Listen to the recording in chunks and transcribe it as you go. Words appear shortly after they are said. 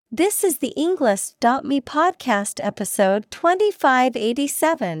This is the Englist.me podcast episode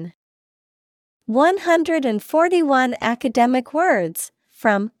 2587. 141 academic words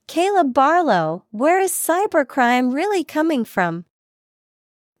from Caleb Barlow. Where is cybercrime really coming from?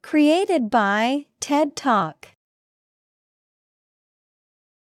 Created by TED Talk.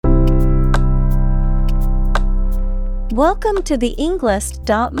 Welcome to the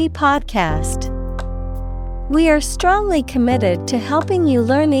Englist.me podcast. We are strongly committed to helping you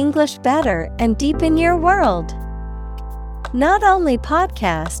learn English better and deepen your world. Not only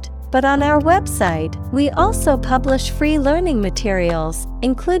podcast, but on our website, we also publish free learning materials,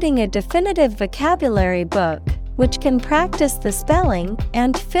 including a definitive vocabulary book, which can practice the spelling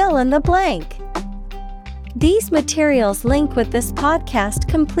and fill in the blank. These materials link with this podcast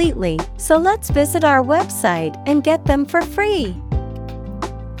completely, so let's visit our website and get them for free.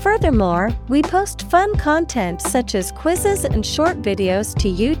 Furthermore, we post fun content such as quizzes and short videos to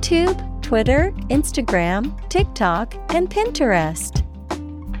YouTube, Twitter, Instagram, TikTok, and Pinterest.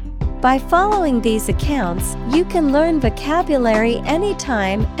 By following these accounts, you can learn vocabulary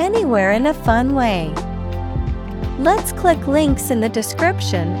anytime, anywhere in a fun way. Let's click links in the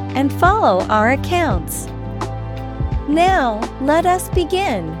description and follow our accounts. Now, let us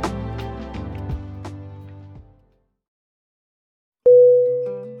begin.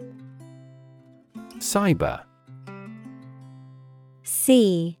 Cyber.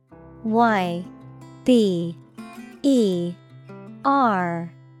 C-Y-B-E-R.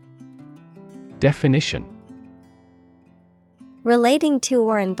 Definition: relating to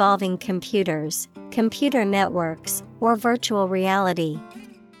or involving computers, computer networks, or virtual reality.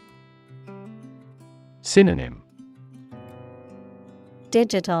 Synonym: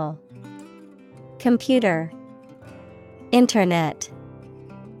 digital, computer, internet.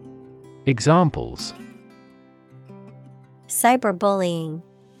 Examples: cyberbullying,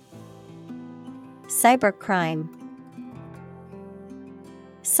 cybercrime.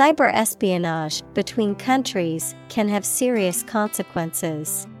 Cyber-espionage between countries can have serious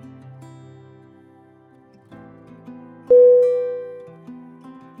consequences.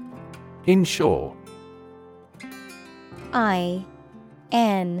 Insure.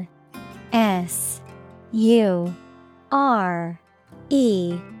 I-N-S-U-R-E.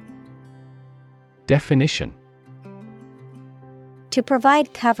 Definition: to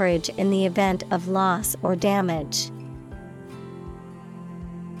provide coverage in the event of loss or damage.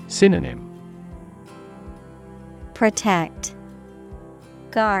 Synonym: protect,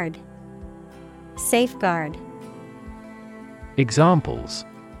 guard, safeguard. Examples: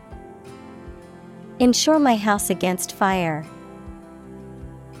 insure my house against fire.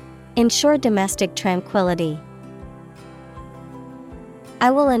 Ensure domestic tranquility. I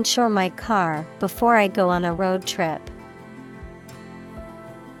will insure my car before I go on a road trip.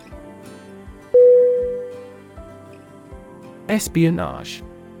 Espionage.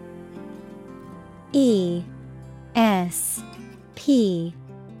 E-S-P-I-O-N-A-G-E.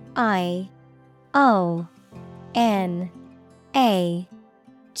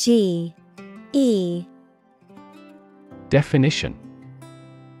 Definition: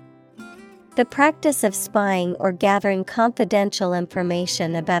 the practice of spying or gathering confidential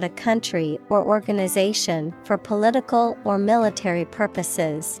information about a country or organization for political or military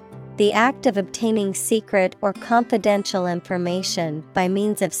purposes. The act of obtaining secret or confidential information by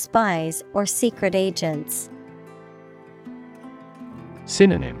means of spies or secret agents.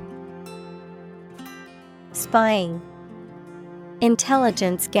 Synonym: spying,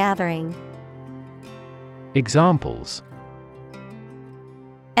 intelligence gathering. Examples: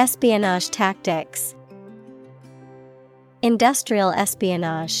 espionage tactics, industrial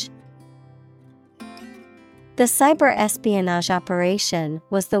espionage. The cyber-espionage operation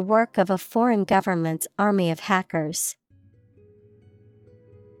was the work of a foreign government's army of hackers.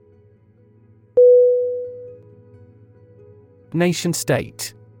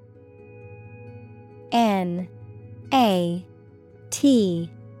 Nation-state.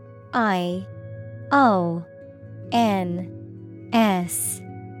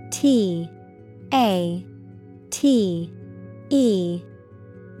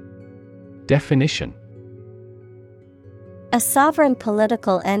 Definition: a sovereign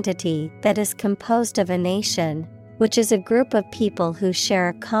political entity that is composed of a nation, which is a group of people who share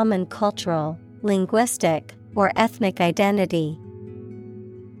a common cultural, linguistic, or ethnic identity.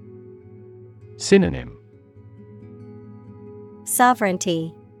 Synonym: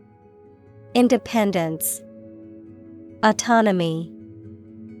 sovereignty, independence, autonomy.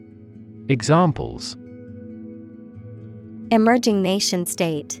 Examples: emerging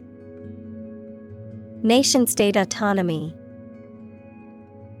nation-state, nation-state autonomy.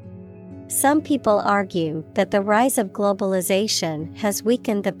 Some people argue that the rise of globalization has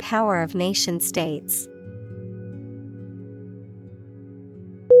weakened the power of nation-states.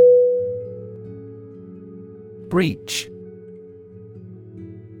 Breach.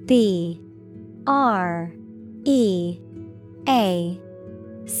 B-R-E-A-C-H.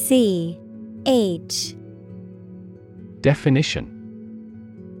 Definition.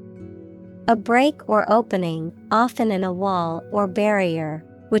 A break or opening, often in a wall or barrier,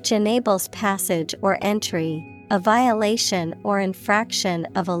 which enables passage or entry, a violation or infraction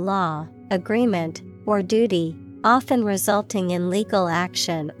of a law, agreement, or duty, often resulting in legal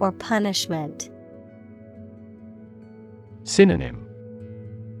action or punishment. Synonym.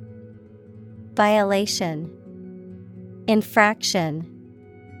 Violation, infraction,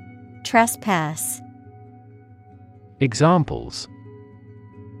 trespass. Examples.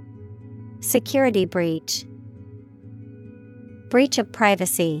 Security breach, breach of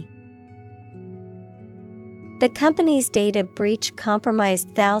privacy. The company's data breach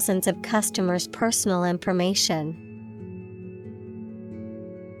compromised thousands of customers' personal information.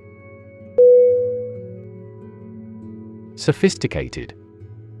 Sophisticated.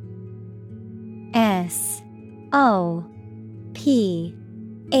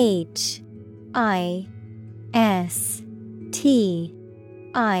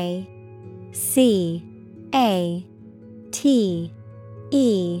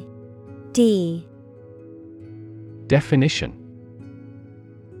 Definition.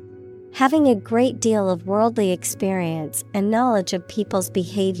 Having a great deal of worldly experience and knowledge of people's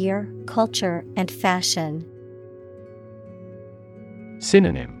behavior, culture, and fashion.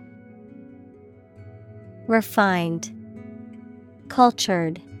 Synonym. Refined,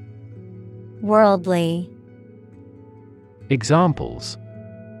 cultured, worldly. Examples.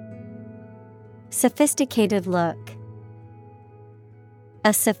 Sophisticated look,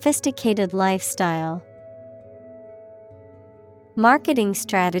 a sophisticated lifestyle. Marketing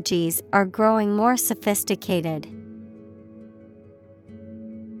strategies are growing more sophisticated.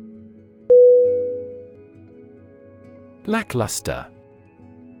 Lackluster. Lackluster.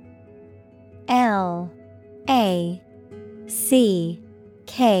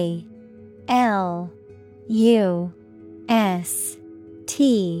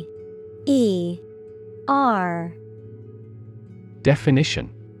 Definition.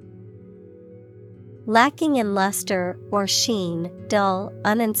 Lacking in luster or sheen, dull,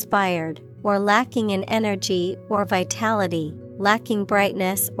 uninspired, or lacking in energy or vitality, lacking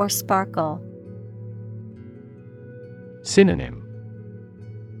brightness or sparkle. Synonym.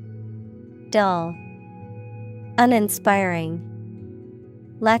 Dull, uninspiring,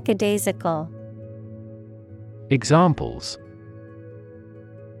 lackadaisical. Examples.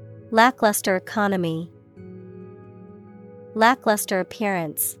 Lackluster economy, lackluster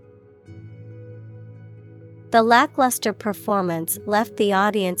appearance. The lackluster performance left the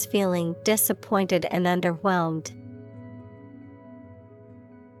audience feeling disappointed and underwhelmed.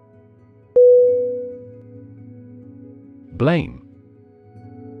 Blame.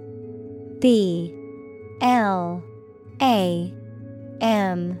 B-L-A-M-E.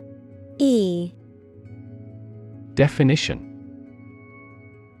 Definition.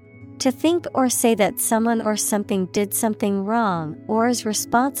 To think or say that someone or something did something wrong or is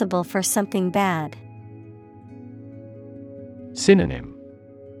responsible for something bad. Synonym.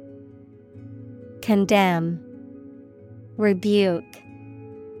 Condemn, rebuke,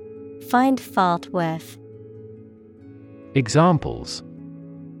 find fault with. Examples.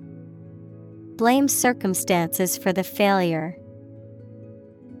 Blame circumstances for the failure.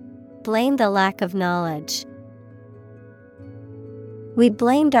 Blame the lack of knowledge. We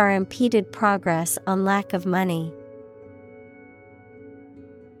blamed our impeded progress on lack of money.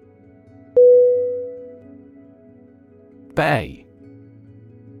 Bay.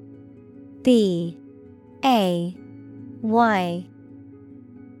 B-A-Y.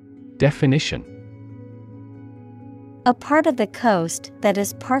 Definition. A part of the coast that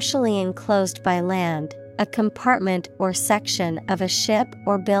is partially enclosed by land, a compartment or section of a ship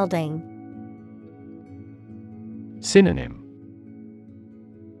or building. Synonym.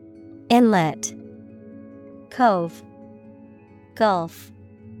 Inlet, cove, gulf.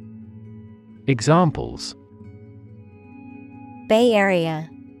 Examples. Bay Area,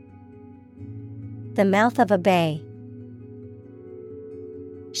 the mouth of a bay.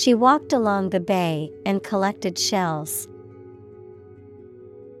 She walked along the bay and collected shells.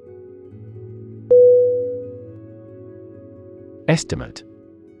 Estimate.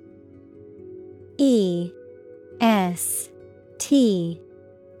 E-S-T-I-M-A-T-E.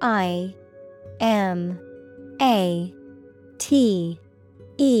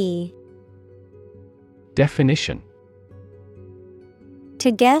 Definition: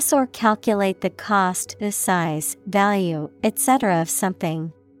 to guess or calculate the cost, the size, value, etc. of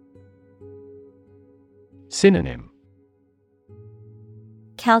something. Synonym: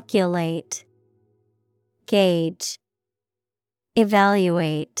 Calculate, gauge,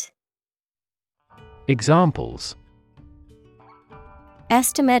 evaluate. Examples: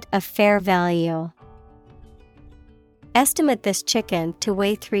 Estimate of fair value. Estimate this chicken to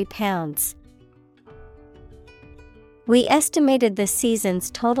weigh 3 pounds. We estimated the season's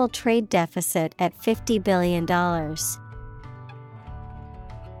total trade deficit at $50 billion.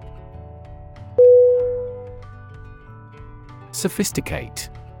 Sophisticate.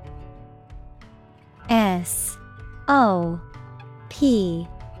 SOPHISticate.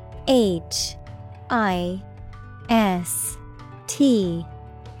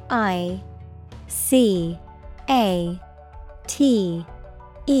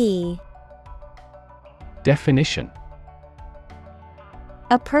 Definition: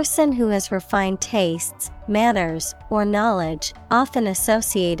 a person who has refined tastes, manners, or knowledge, often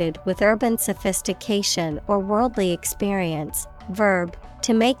associated with urban sophistication or worldly experience. Verb,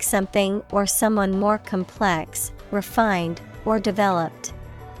 to make something or someone more complex, refined, or developed.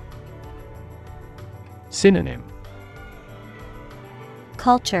 Synonym: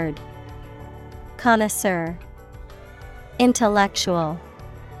 Cultured, connoisseur, intellectual.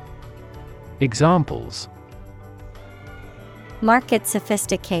 Examples: Market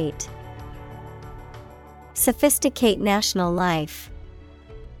sophisticate. Sophisticate national life.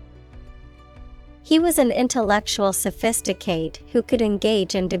 He was an intellectual sophisticate who could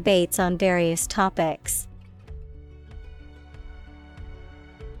engage in debates on various topics.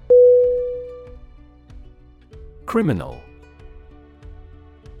 Criminal.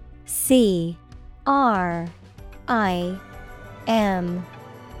 CRIMINAL.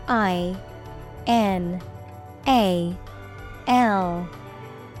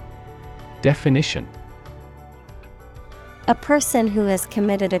 Definition: a person who has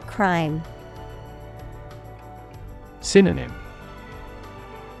committed a crime. Synonym: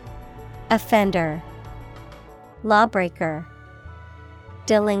 Offender, lawbreaker,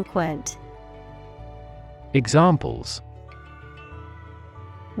 delinquent. Examples: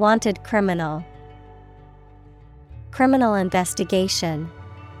 Wanted criminal. Criminal investigation.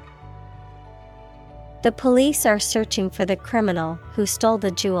 The police are searching for the criminal who stole the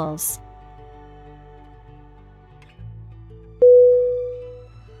jewels.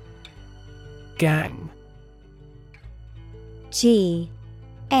 Gang. G-A-N-G.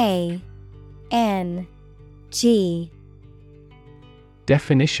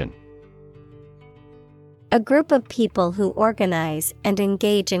 Definition: a group of people who organize and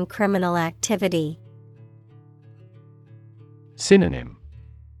engage in criminal activity. Synonym: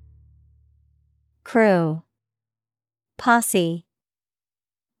 Crew, posse,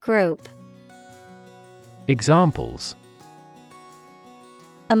 group. Examples: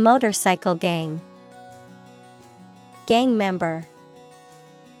 a motorcycle gang. Gang member.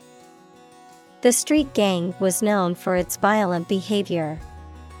 The street gang was known for its violent behavior.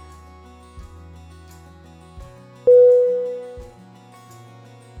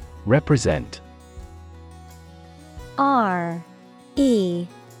 Represent. R-E-P-R-E-S-E-N-T.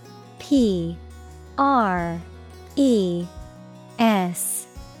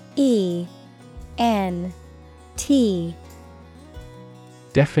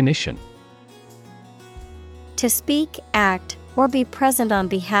 Definition: to speak, act, or be present on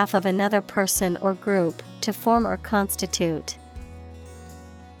behalf of another person or group, to form or constitute.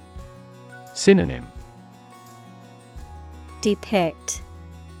 Synonym: Depict,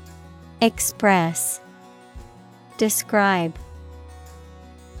 express, describe.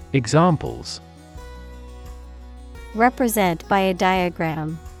 Examples: represent by a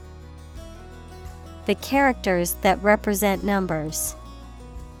diagram. The characters that represent numbers.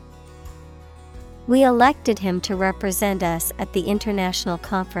 We elected him to represent us at the international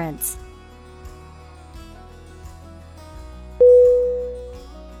conference.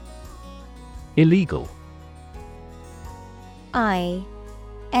 Illegal. I-L-L-E-G-A-L.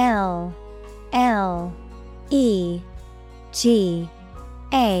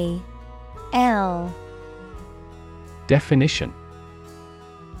 Definition: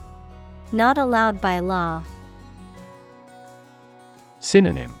 not allowed by law.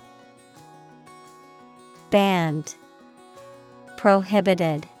 Synonym: banned,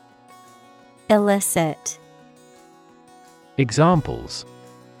 prohibited, illicit. Examples: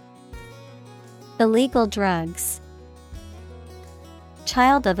 illegal drugs.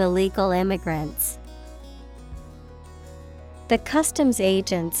 Child of illegal immigrants. The customs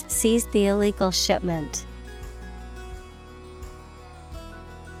agents seized the illegal shipment.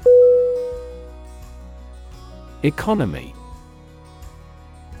 Economy.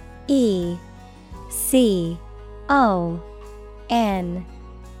 ECONOMY.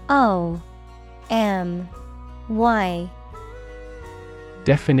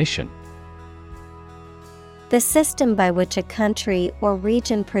 Definition. The system by which a country or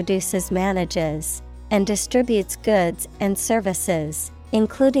region produces, manages, and distributes goods and services,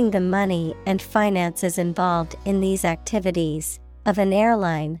 including the money and finances involved in these activities, of an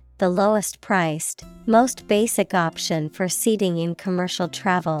airline, the lowest priced, most basic option for seating in commercial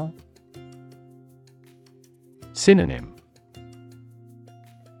travel. Synonym.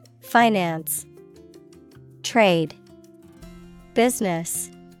 Finance, trade, business.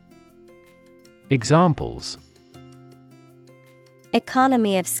 Examples.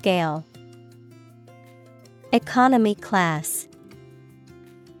 Economy of scale. Economy class.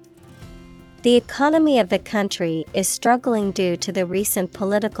 The economy of the country is struggling due to the recent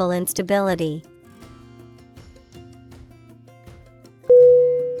political instability.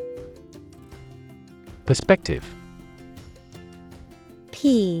 Perspective. Perspective.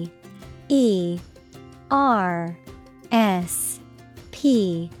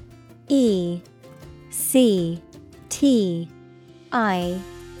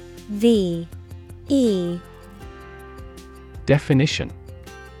 Definition.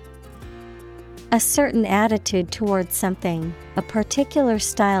 A certain attitude towards something, a particular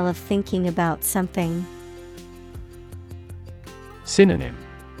style of thinking about something. Synonym.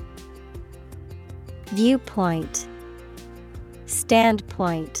 Viewpoint,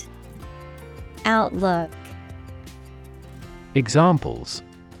 standpoint, outlook. Examples.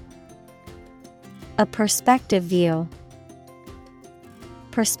 A perspective view.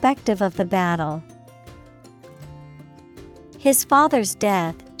 Perspective of the battle. His father's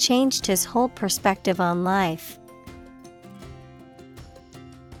death changed his whole perspective on life.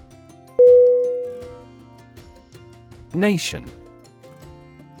 Nation.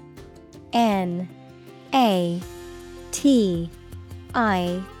 N-A-T-I-O-N.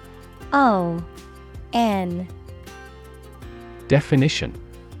 Definition.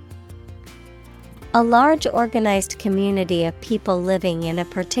 A large organized community of people living in a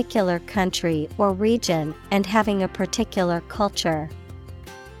particular country or region and having a particular culture.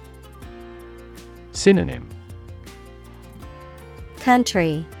 Synonym.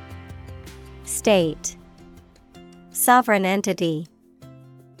 Country, state, sovereign entity.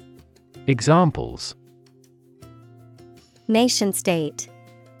 Examples. Nation-state.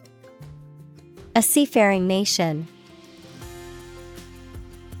 A seafaring nation.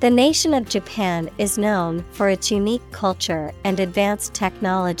 The nation of Japan is known for its unique culture and advanced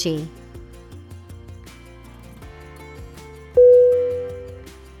technology.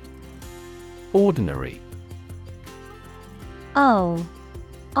 Ordinary. O-R-D-I-N-A-R-Y.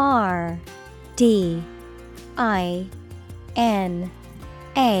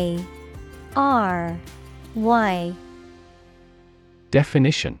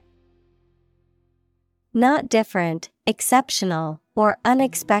 Definition. Not different, exceptional, or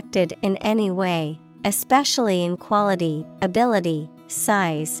unexpected in any way, especially in quality, ability,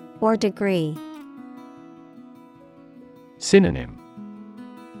 size, or degree. Synonym.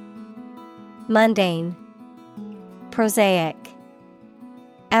 Mundane, prosaic,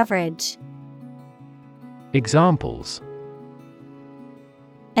 average. Examples.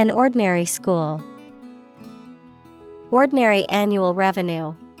 An ordinary school. Ordinary annual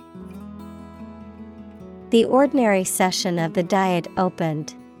revenue. The ordinary session of the Diet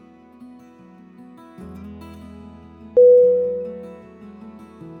opened.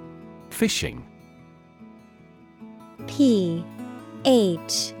 Fishing. P-H-I-S-H-I-N-G.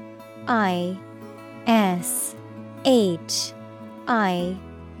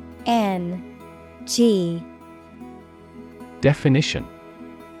 Definition.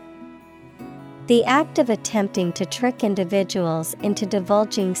 The act of attempting to trick individuals into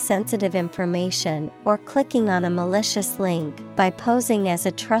divulging sensitive information or clicking on a malicious link by posing as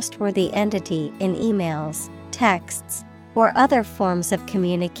a trustworthy entity in emails, texts, or other forms of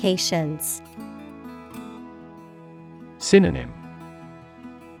communications. Synonym.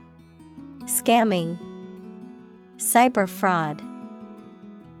 Scamming, cyber fraud,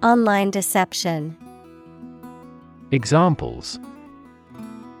 online deception. Examples.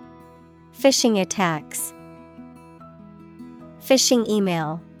 Phishing attacks. Phishing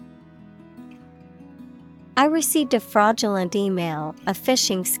email. I received a fraudulent email, a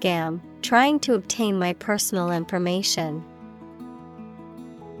phishing scam, trying to obtain my personal information.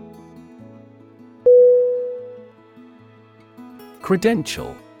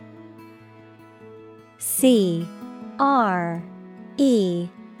 Credential. C-R-E-D-E-N-T-I-A-L.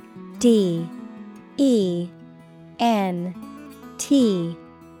 N T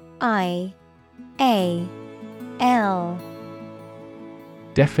I A L.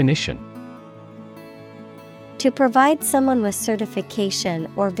 Definition: to provide someone with certification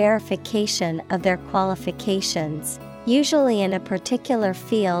or verification of their qualifications, usually in a particular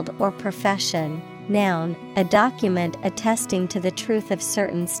field or profession. Noun, a document attesting to the truth of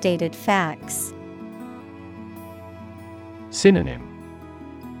certain stated facts. Synonym: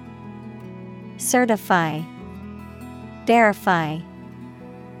 Certify, verify.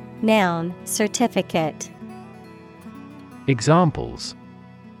 Noun, certificate. Examples: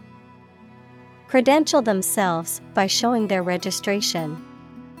 credential themselves by showing their registration.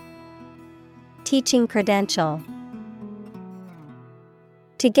 Teaching credential.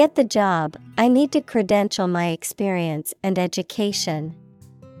 To get the job, I need to credential my experience and education.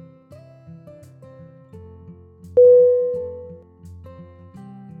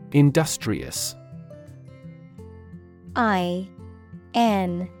 Industrious. I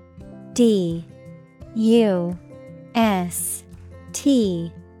N D U S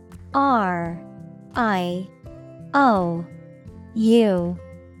T R I O U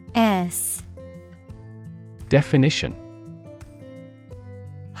S. Definition: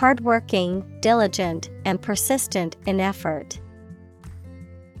 hardworking, diligent, and persistent in effort.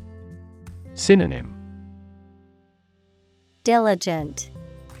 Synonym: Diligent,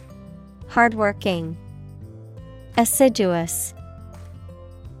 hardworking, assiduous.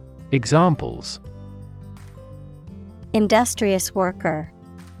 Examples: industrious worker,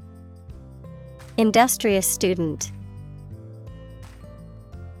 industrious student.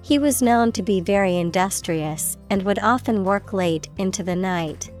 He was known to be very industrious and would often work late into the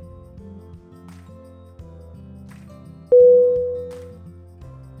night.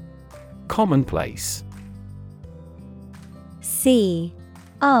 Commonplace. C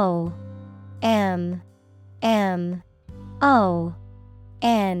O M M O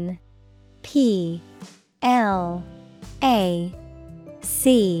N P L A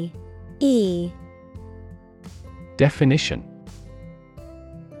C E. Definition: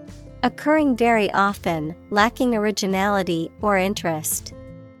 occurring very often, lacking originality or interest.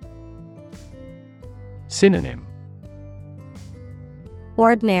 Synonym: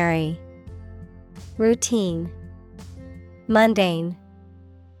 ordinary, routine, mundane.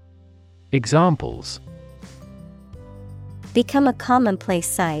 Examples: become a commonplace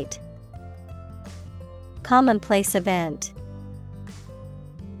sight, commonplace event.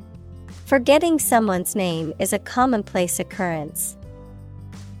 Forgetting someone's name is a commonplace occurrence.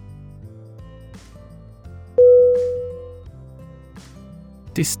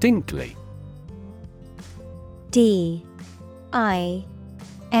 Distinctly. D I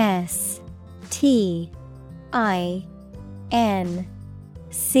S T I N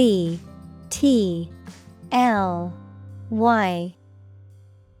C T L Y.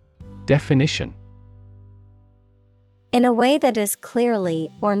 Definition: in a way that is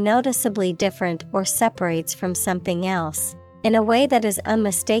clearly or noticeably different or separates from something else, in a way that is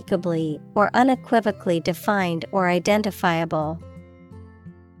unmistakably or unequivocally defined or identifiable.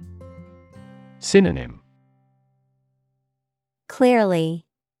 Synonym: clearly,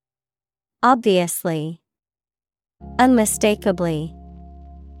 obviously, unmistakably.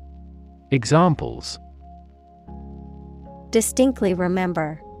 Examples: distinctly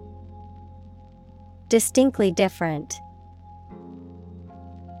remember, distinctly different.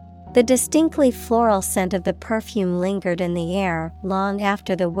 The distinctly floral scent of the perfume lingered in the air long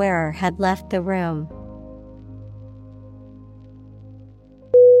after the wearer had left the room.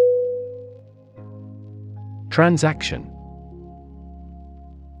 Transaction.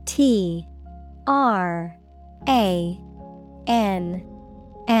 T R A N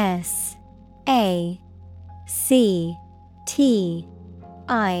S A C T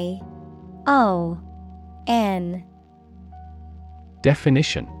I O N.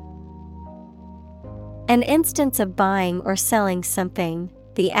 Definition: an instance of buying or selling something,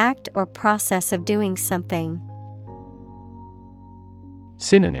 the act or process of doing something.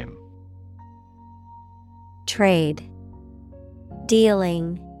 Synonym: trade,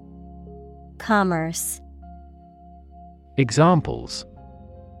 dealing, commerce. Examples: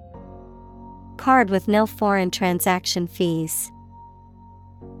 card with no foreign transaction fees,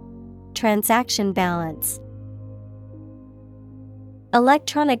 transaction balance.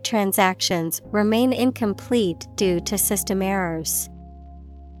 Electronic transactions remain incomplete due to system errors.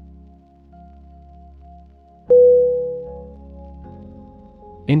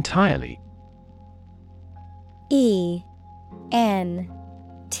 Entirely. E N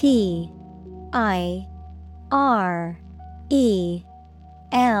T I R E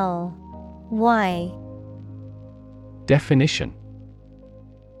L Y. Definition.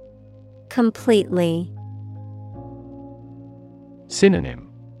 Completely. Synonym.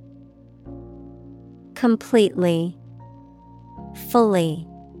 Completely. Fully.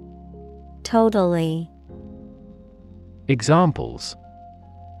 Totally. Examples.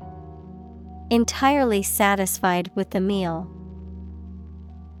 Entirely satisfied with the meal.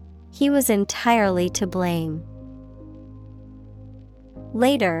 He was entirely to blame.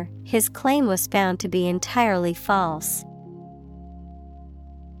 Later, his claim was found to be entirely false.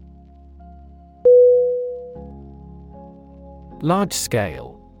 Large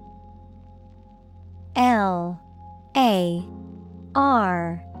scale. Largescale.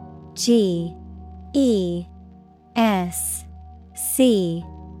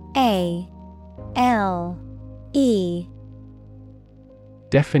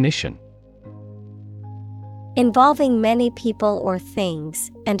 Definition. Involving many people or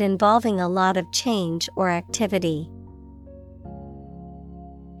things, and involving a lot of change or activity.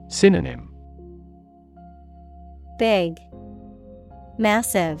 Synonym. Big.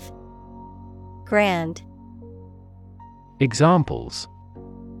 Massive. Grand. Examples.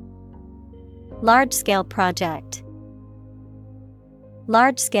 Large-scale project.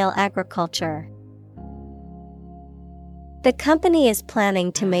 Large-scale agriculture. The company is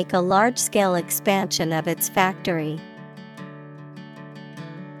planning to make a large-scale expansion of its factory.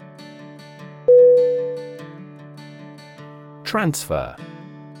 Transfer.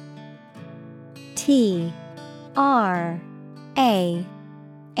 Transfer.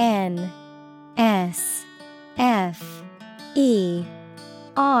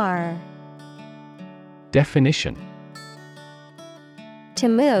 Definition. To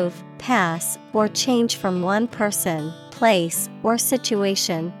move, pass, or change from one person, place, or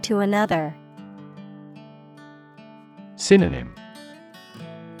situation to another. Synonym.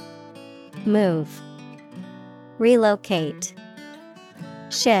 Move. Relocate.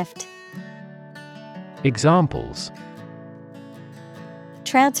 Shift. Examples.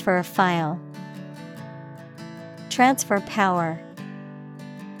 Transfer a file. Transfer power.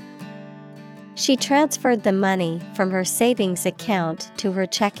 She transferred the money from her savings account to her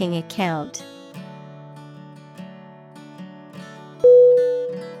checking account.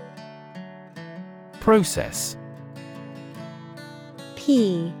 Process.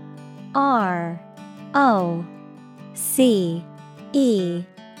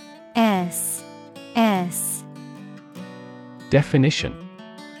 Process. Definition.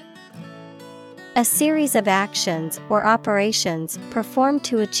 A series of actions or operations performed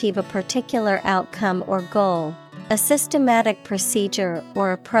to achieve a particular outcome or goal. A systematic procedure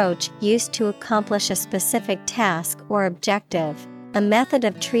or approach used to accomplish a specific task or objective. A method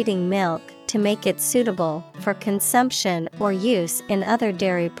of treating milk to make it suitable for consumption or use in other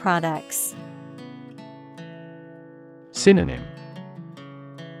dairy products. Synonym.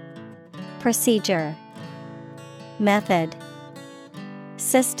 Procedure. Method.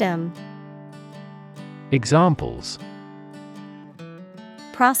 System. Examples.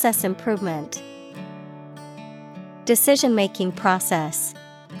 Process improvement. Decision-making process.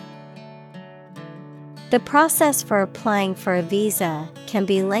 The process for applying for a visa can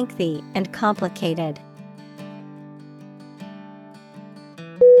be lengthy and complicated.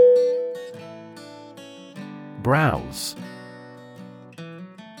 Browse.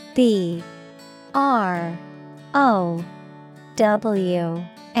 Browse.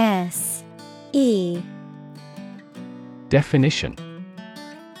 Definition.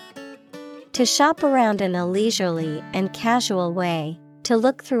 To shop around in a leisurely and casual way, to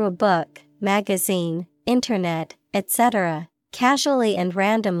look through a book, magazine, internet, etc., casually and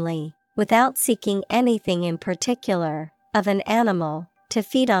randomly, without seeking anything in particular, of an animal, to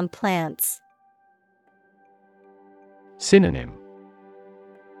feed on plants. Synonym.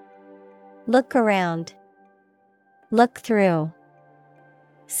 Look around. Look through.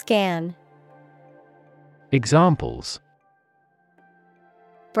 Scan. Examples.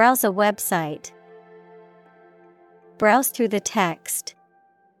 Browse a website. Browse through the text.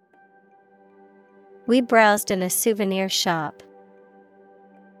 We browsed in a souvenir shop.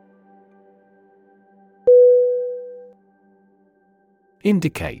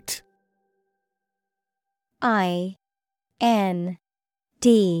 Indicate. INDICATE.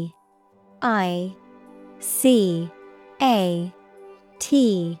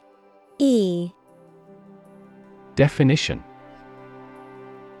 Definition.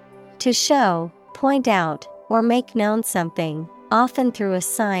 To show, point out, or make known something, often through a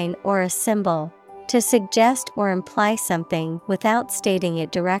sign or a symbol. To suggest or imply something without stating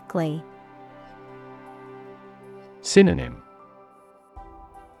it directly. Synonym.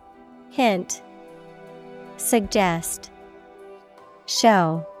 Hint. Suggest.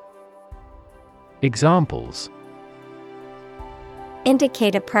 Show. Examples: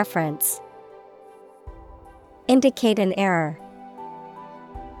 Indicate a preference. Indicate an error.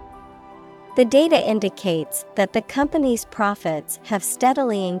 The data indicates that the company's profits have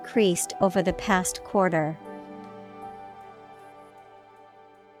steadily increased over the past quarter.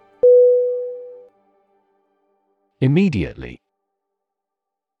 Immediately.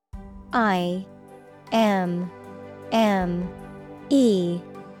 Immediately.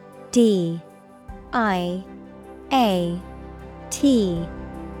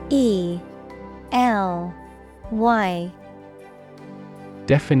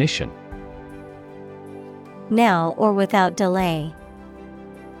 Definition: Now or without delay.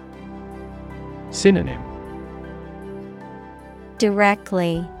 Synonym: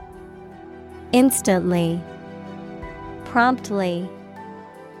 Directly. Instantly. Promptly.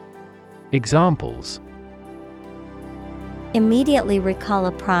 Examples: Immediately recall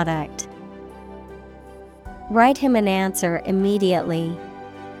a product. Write him an answer immediately.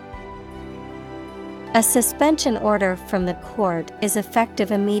 A suspension order from the court is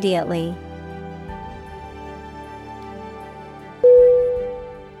effective immediately.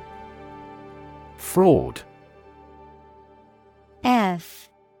 Fraud. F-R-A-U-D.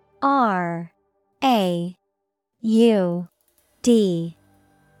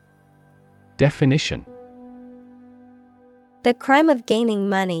 Definition: The crime of gaining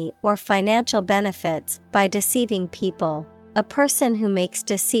money or financial benefits by deceiving people, a person who makes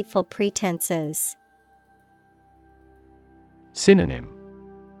deceitful pretenses. Synonym: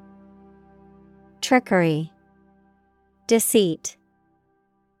 Trickery, deceit,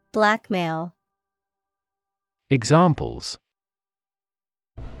 blackmail. Examples: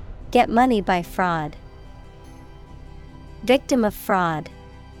 Get money by fraud. Victim of fraud.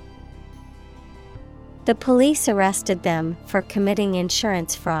 The police arrested them for committing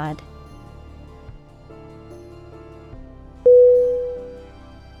insurance fraud.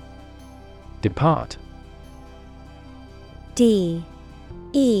 Depart. D-E-P-A-R-T.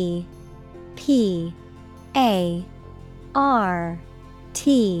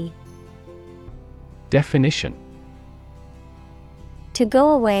 Definition: To go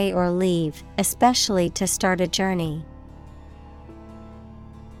away or leave, especially to start a journey.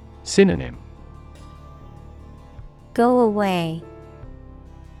 Synonym: Go away,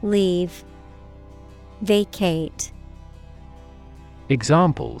 leave, vacate.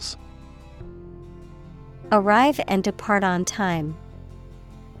 Examples: Arrive and depart on time.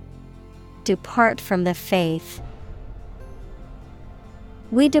 Depart from the faith.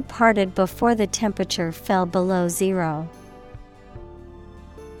 We departed before the temperature fell below zero.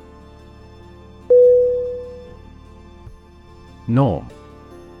 Norm.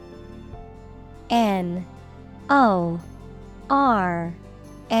 N-O-R-M.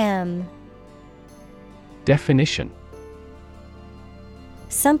 Definition: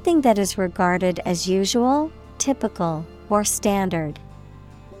 Something that is regarded as usual, typical, or standard.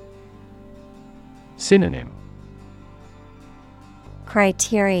 Synonym: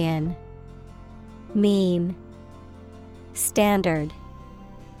 Criterion, mean, standard.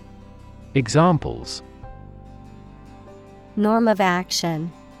 Examples: Norm of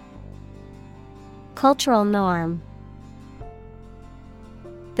action. Cultural norm.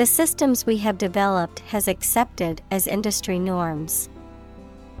 The systems we have developed has accepted as industry norms.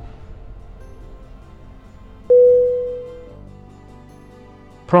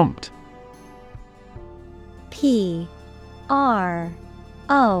 Prompt. P-R-O-M-P-T.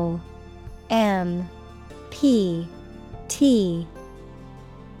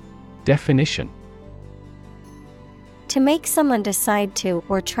 Definition: To make someone decide to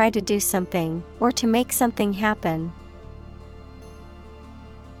or try to do something, or to make something happen.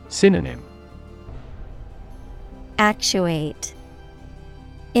 Synonym: Actuate,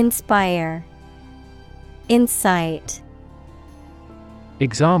 inspire, insight.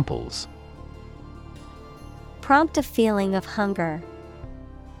 Examples: Prompt a feeling of hunger.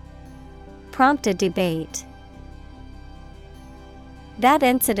 Prompt a debate. That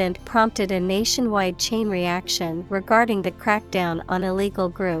incident prompted a nationwide chain reaction regarding the crackdown on illegal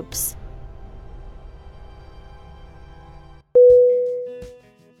groups.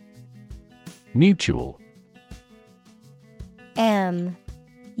 Mutual. M-U-T-U-A-L.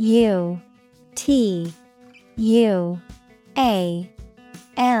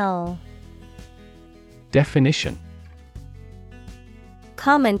 Definition: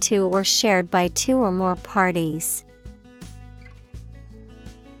 Common to or shared by two or more parties.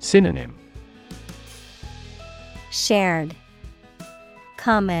 Synonym: Shared,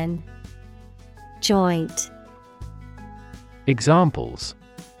 common, joint. Examples: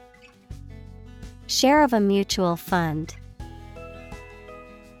 share of a mutual fund,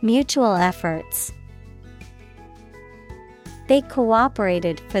 mutual efforts. They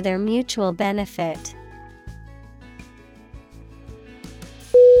cooperated for their mutual benefit.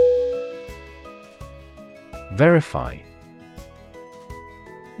 Verify.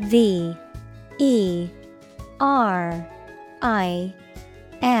 V-E-R-I-F-Y.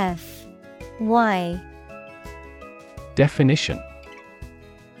 Definition: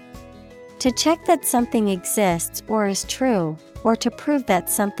 to check that something exists or is true, or to prove that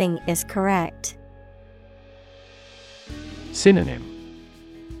something is correct. Synonym: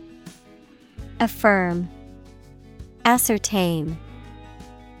 Affirm, ascertain,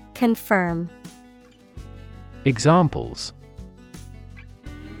 confirm. Examples: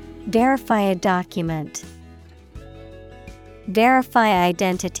 verify a document, verify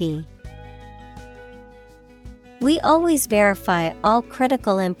identity. We always verify all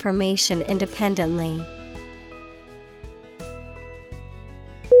critical information independently.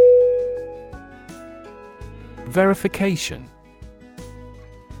 Verification.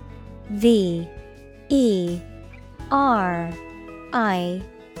 V-E-R-I-F-I-C-A-T-I-O-N.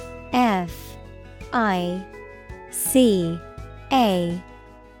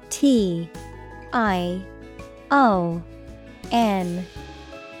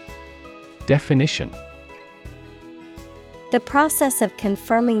 Definition: the process of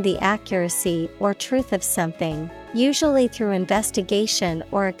confirming the accuracy or truth of something, usually through investigation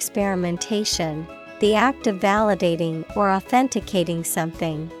or experimentation, the act of validating or authenticating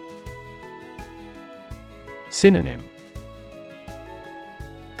something. Synonym: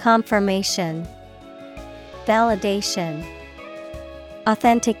 confirmation, validation,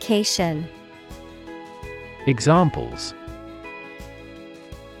 authentication. Examples: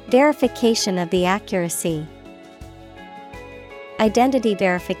 verification of the accuracy, identity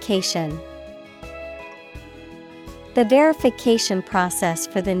verification. The verification process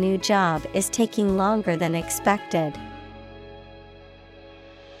for the new job is taking longer than expected.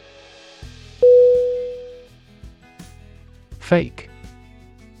 Fake.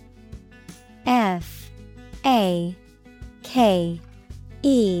 F-A-K-E.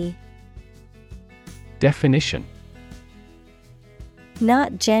 Definition: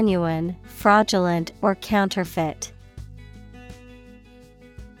 not genuine, fraudulent, or counterfeit.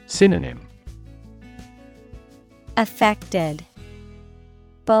 Synonym: affected,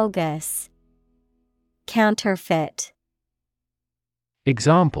 bogus, counterfeit.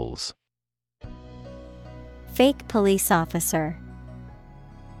 Examples: fake police officer,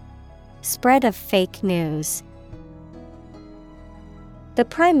 spread of fake news. The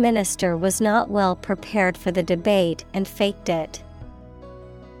Prime Minister was not well prepared for the debate and faked it.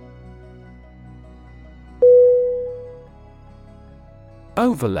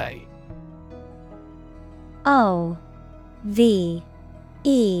 Overlay.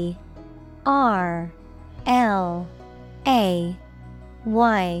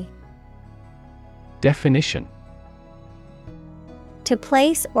 O-V-E-R-L-A-Y. Definition: to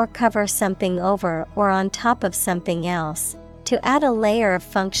place or cover something over or on top of something else, to add a layer of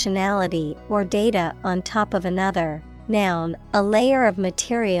functionality or data on top of another. Noun, a layer of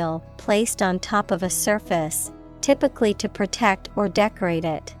material placed on top of a surface, typically to protect or decorate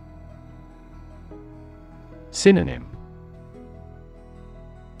it. Synonym: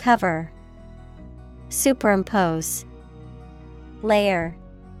 cover, superimpose, layer.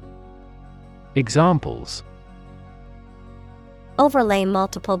 Examples: overlay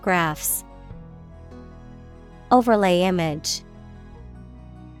multiple graphs, overlay image.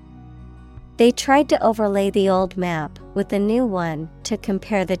 They tried to overlay the old map with the new one to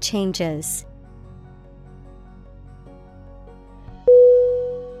compare the changes.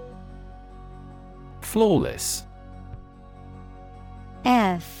 Flawless.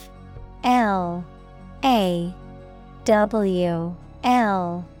 F-L-A-W-L-E-S-S.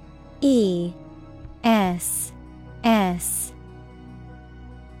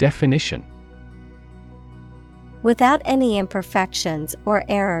 Definition: without any imperfections or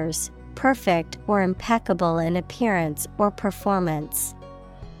errors, perfect or impeccable in appearance or performance.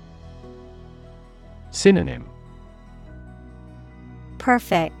 Synonym: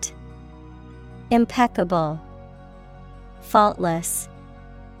 perfect, impeccable, faultless.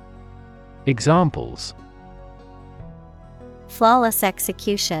 Examples: flawless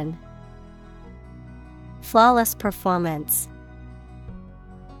execution, flawless performance.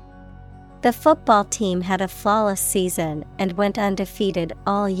 The football team had a flawless season and went undefeated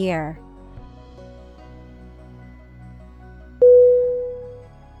all year.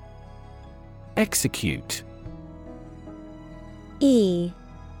 Execute. E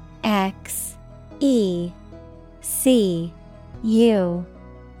X E C U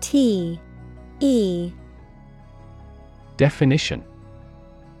T E. Definition: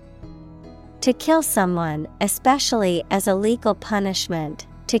 to kill someone, especially as a legal punishment,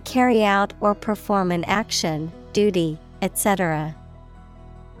 to carry out or perform an action, duty, etc.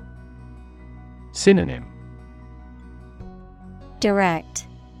 Synonym: direct,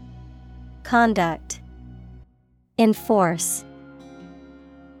 conduct, enforce.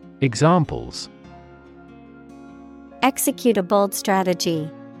 Examples: execute a bold strategy,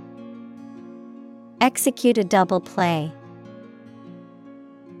 execute a double play.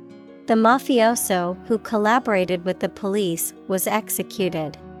 The mafioso who collaborated with the police was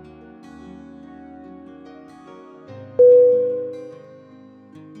executed.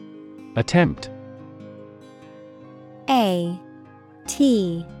 Attempt. A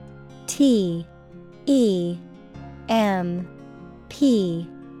T T E M P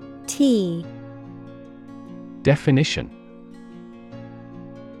T. Definition: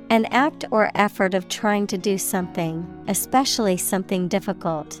 an act or effort of trying to do something, especially something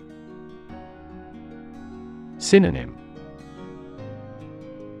difficult. Synonym: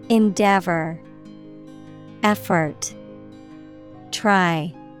 endeavor, effort,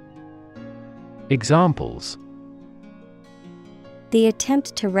 try. Examples: the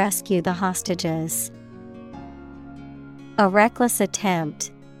attempt to rescue the hostages, a reckless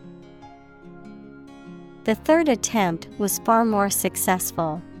attempt. The third attempt was far more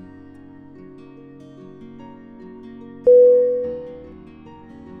successful.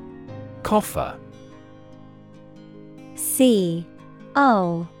 Coffer. C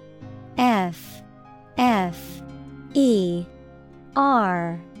O F F E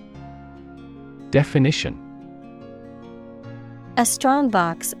R. Definition: a strong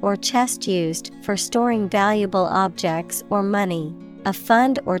box or chest used for storing valuable objects or money, a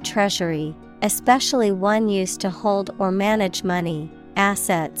fund or treasury, especially one used to hold or manage money,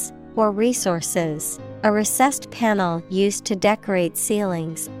 assets, or resources, a recessed panel used to decorate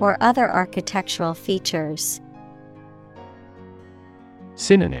ceilings or other architectural features.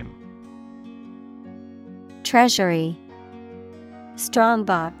 Synonym: treasury, strong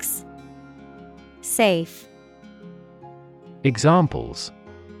box, safe. Examples: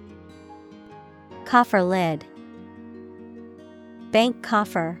 coffer lid, bank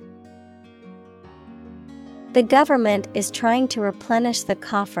coffer. The government is trying to replenish the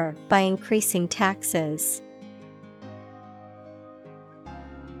coffer by increasing taxes.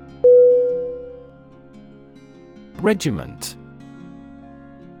 Regiment.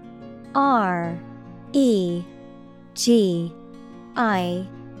 R E G I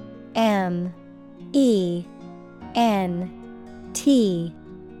M E N T.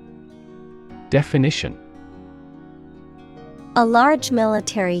 Definition: a large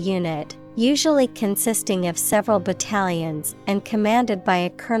military unit, usually consisting of several battalions and commanded by a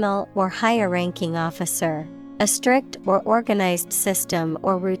colonel or higher-ranking officer, a strict or organized system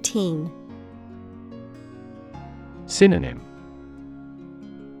or routine. Synonym: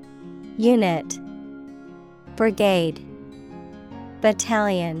 unit, brigade,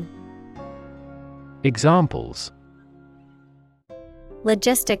 battalion. Examples: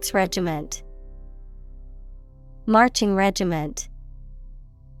 logistics regiment, marching regiment.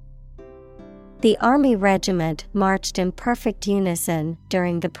 The Army regiment marched in perfect unison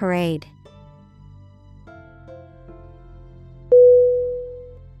during the parade.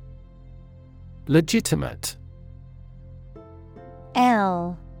 Legitimate.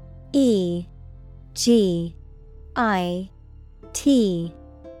 L E G I T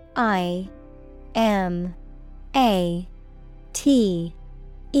I M A T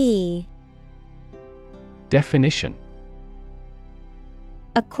E. Definition: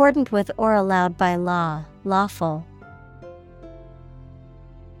 accordant with or allowed by law, lawful.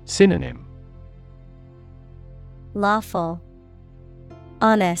 Synonym: lawful,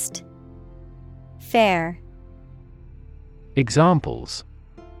 honest, fair. Examples: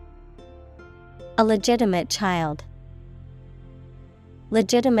 a legitimate child,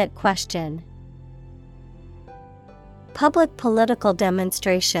 legitimate question. Public political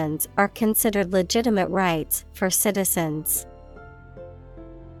demonstrations are considered legitimate rights for citizens.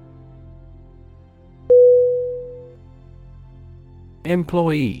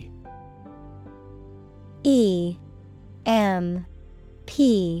 Employee. E M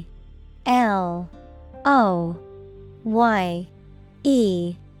P L O Y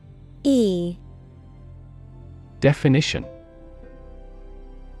E E. Definition: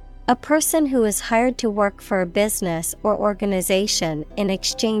 a person who is hired to work for a business or organization in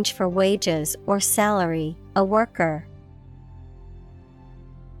exchange for wages or salary, a worker.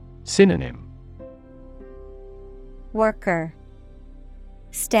 Synonym: worker,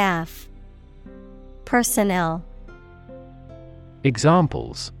 staff, personnel.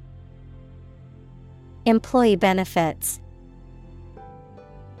 Examples: employee benefits,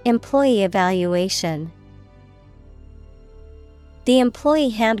 employee evaluation. The employee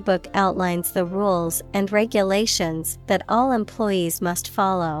handbook outlines the rules and regulations that all employees must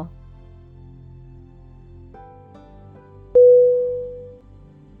follow.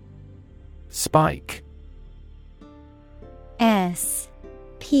 Spike. S-P-I-K-E.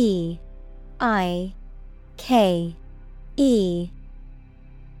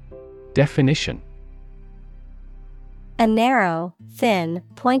 Definition: a narrow, thin,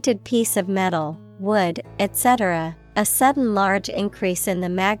 pointed piece of metal, wood, etc., a sudden large increase in the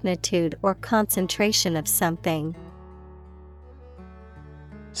magnitude or concentration of something.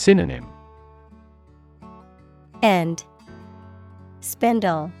 Synonym: End,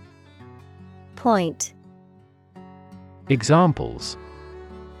 spindle, point. Examples: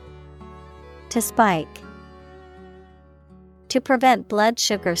 to spike, to prevent blood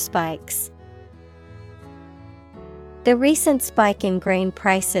sugar spikes. The recent spike in grain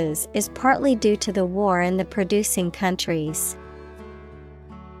prices is partly due to the war in the producing countries.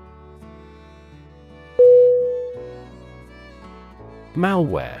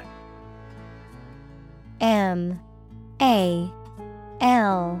 Malware. M-A-L-W-A-R-E.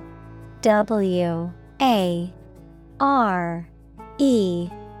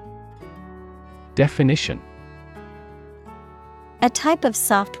 Definition: a type of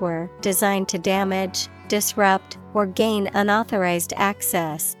software designed to damage, disrupt, or gain unauthorized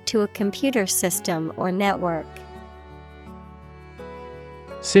access to a computer system or network.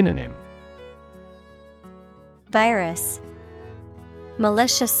 Synonym: virus,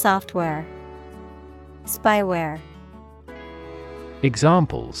 malicious software, spyware.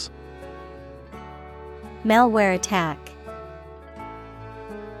 Examples: malware attack,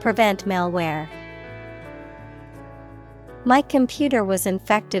 prevent malware. My computer was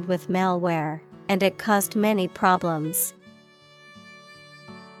infected with malware, and it caused many problems.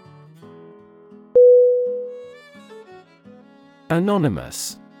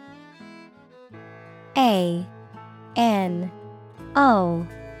 Anonymous. A-N-O-N-Y-M-O-U-S.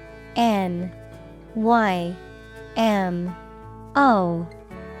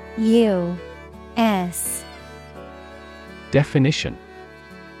 Definition: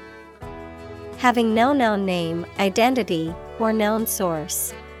 having no known name, identity, or known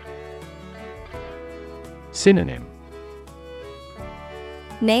source. Synonym: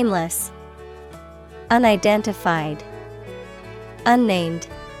 nameless, unidentified, unnamed.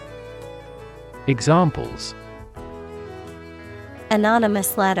 Examples: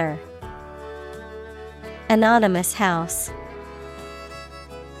 anonymous letter, anonymous house.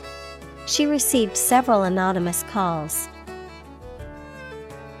 She received several anonymous calls.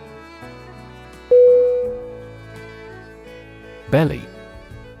 Belly.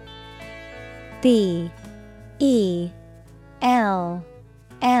 B-E-L-L-Y.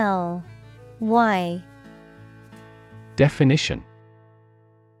 Definition: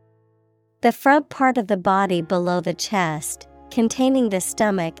 the front part of the body below the chest, containing the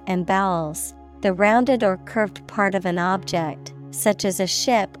stomach and bowels, the rounded or curved part of an object, such as a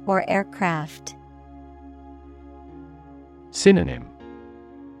ship or aircraft. Synonym: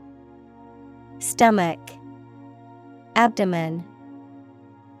 stomach, abdomen,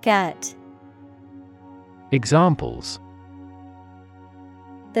 gut. Examples: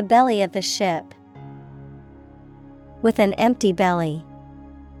 the belly of the ship, with an empty belly.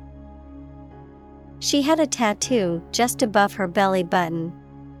 She had a tattoo just above her belly button.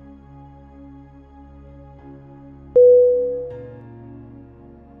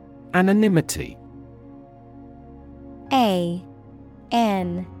 Anonymity. A-N-O-N-Y-M-I-T-Y.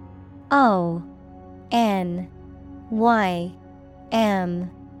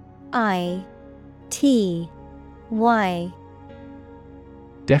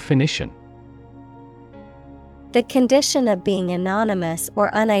 Definition: the condition of being anonymous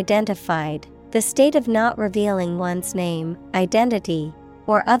or unidentified, the state of not revealing one's name, identity,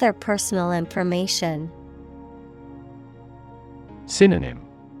 or other personal information. Synonym: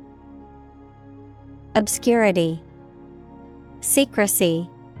 obscurity, secrecy,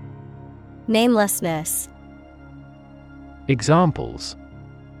 namelessness. Examples: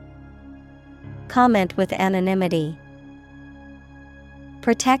 comment with anonymity,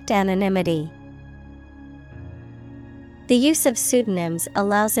 protect anonymity. The use of pseudonyms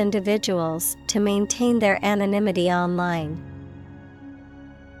allows individuals to maintain their anonymity online.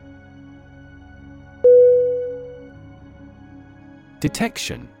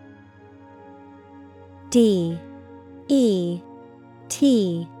 Detection. D E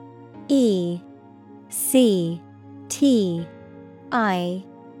T E C T I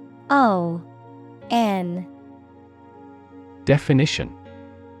O N. Definition: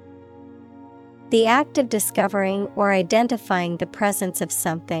 the act of discovering or identifying the presence of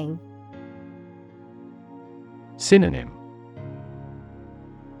something. Synonym: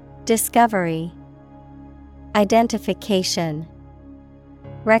 Discovery, identification,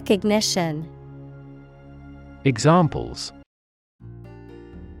 recognition. Examples: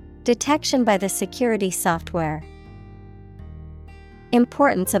 detection by the security software.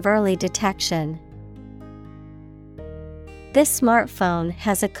 Importance of early detection. This smartphone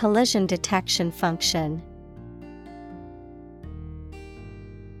has a collision detection function.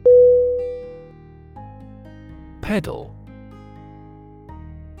 Pedal.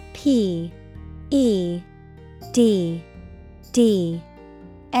 P E D D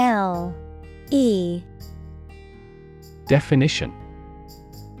L E. Definition: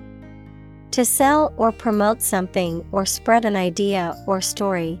 to sell or promote something or spread an idea or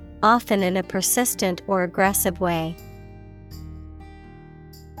story, often in a persistent or aggressive way.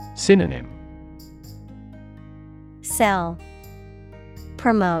 Synonym: sell,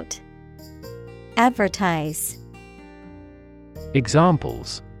 promote, advertise.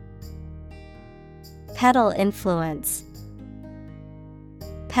 Examples: peddle influence,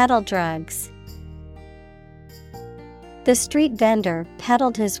 peddle drugs. The street vendor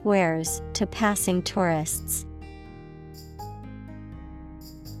peddled his wares to passing tourists.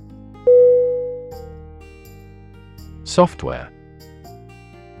 Software.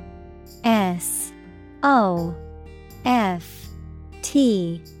 S O F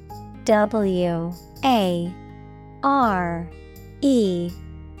T W A R E.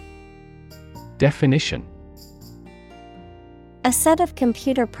 Definition: a set of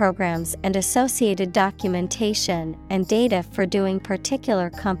computer programs and associated documentation and data for doing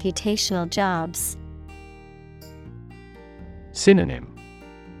particular computational jobs. Synonym: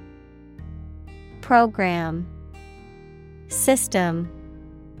 program, system,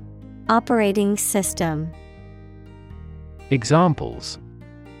 operating system. Examples: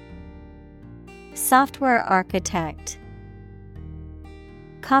 software architect,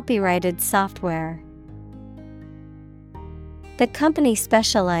 copyrighted software. The company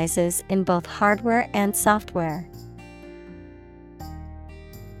specializes in both hardware and software.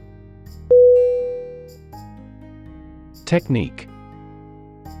 Technique.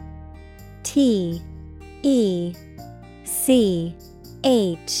 T E C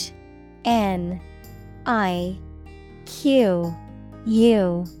H N I Q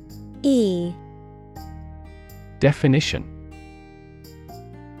U E. Definition: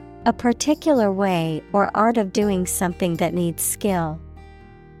 a particular way or art of doing something that needs skill.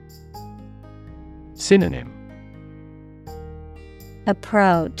 Synonym: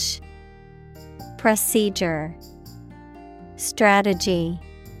 approach, procedure, strategy.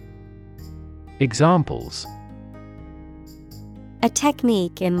 Examples: a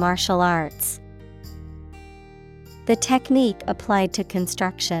technique in martial arts. The technique applied to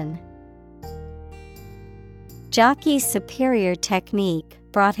construction. Jockey's superior technique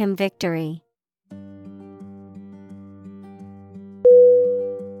brought him victory.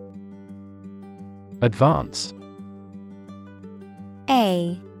 Advance.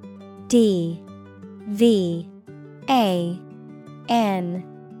 A D V A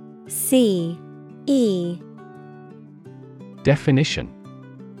N C E. Definition: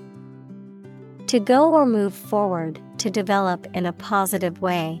 to go or move forward, to develop in a positive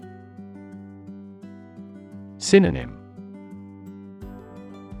way. Synonym: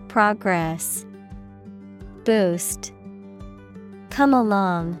 progress, boost, come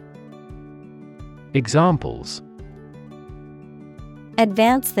along. Examples: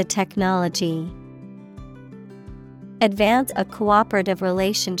 advance the technology, advance a cooperative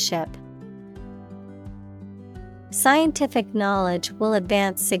relationship. Scientific knowledge will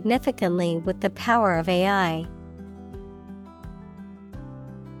advance significantly with the power of AI.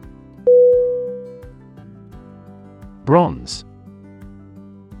 Bronze.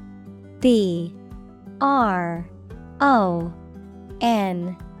 B R O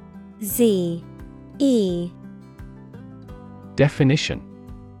N Z E. Definition: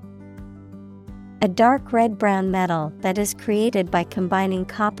 a dark red-brown metal that is created by combining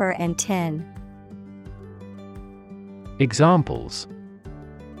copper and tin. Examples: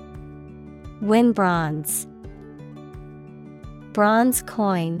 win bronze, bronze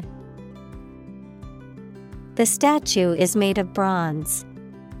coin. The statue is made of bronze.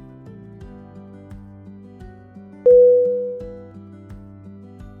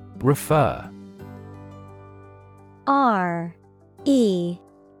 Refer. R E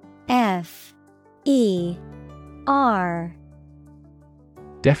F E R.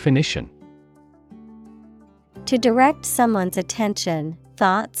 Definition: To direct someone's attention,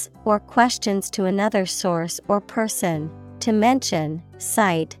 thoughts, or questions to another source or person, to mention,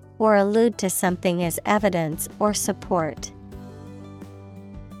 cite, or allude to something as evidence or support.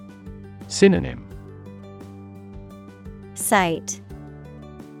 Synonym: Cite,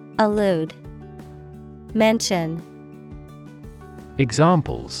 allude, mention.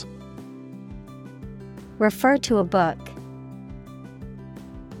 Examples: Refer to a book.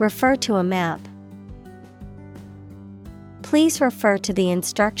 Refer to a map. Please refer to the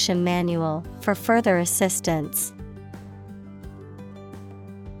instruction manual for further assistance.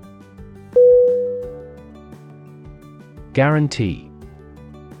 Guarantee.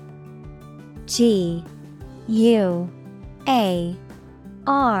 G U A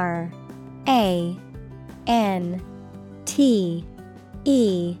R A N T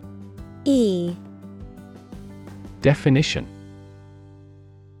E E. Definition: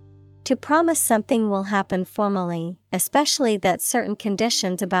 To promise something will happen formally, especially that certain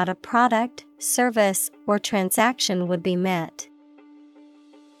conditions about a product, service, or transaction would be met.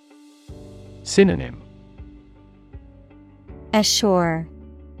 Synonym: Assure,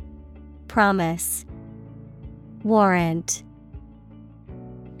 promise, warrant.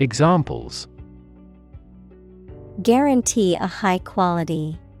 Examples: Guarantee a high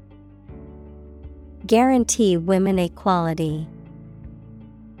quality. Guarantee women equality.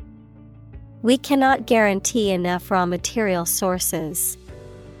 We cannot guarantee enough raw material sources.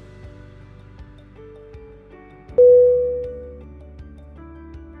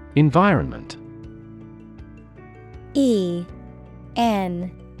 Environment. E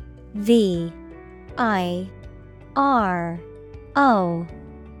N V I R O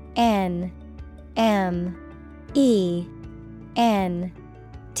N M E N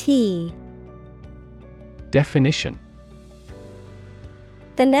T. Definition: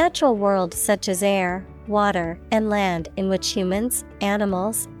 The natural world such as air, water, and land in which humans,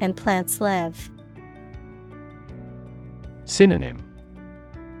 animals, and plants live. Synonym: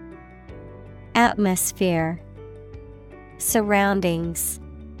 Atmosphere, surroundings,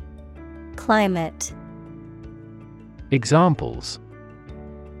 climate. Examples: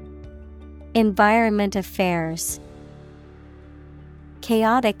 Environment affairs.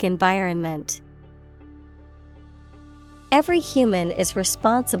 Chaotic environment. Every human is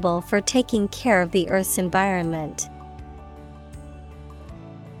responsible for taking care of the Earth's environment.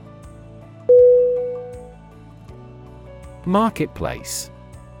 Marketplace.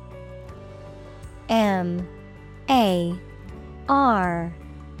 M A R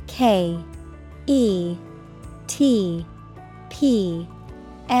K E T P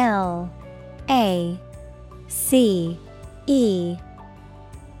L A C E.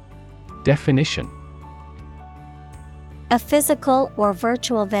 Definition: A physical or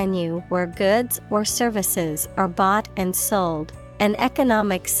virtual venue where goods or services are bought and sold, an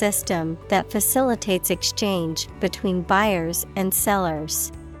economic system that facilitates exchange between buyers and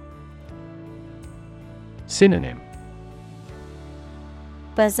sellers. Synonym: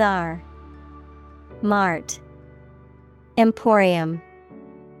 Bazaar, mart, emporium.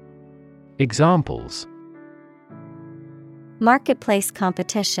 Examples: Marketplace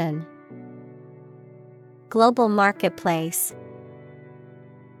competition. Global marketplace.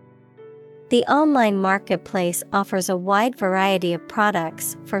 The online marketplace offers a wide variety of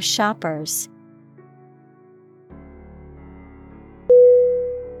products for shoppers.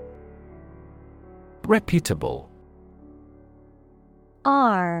 Reputable.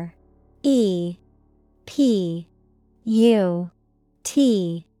 R E P U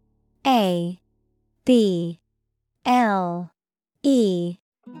T A B L E.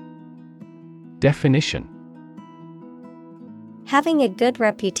 Definition: Having a good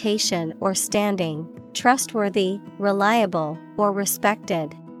reputation or standing, trustworthy, reliable, or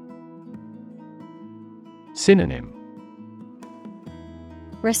respected. Synonym: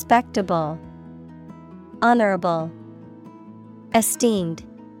 Respectable, honorable, esteemed.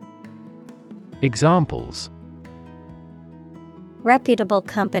 Examples: Reputable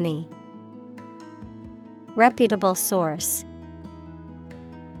company. Reputable source.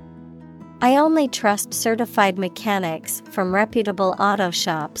 I only trust certified mechanics from reputable auto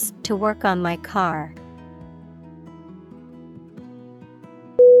shops to work on my car.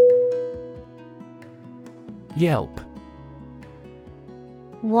 Yelp.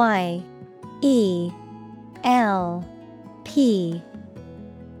 Y E L P.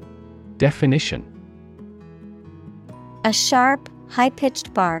 Definition: A sharp,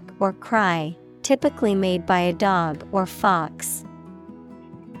 high-pitched bark or cry, typically made by a dog or fox.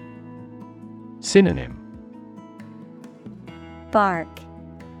 Synonym: Bark,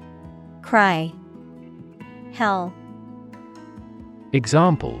 cry, howl.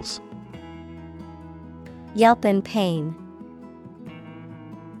 Examples: Yelp in pain,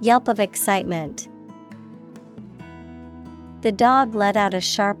 yelp of excitement. The dog let out a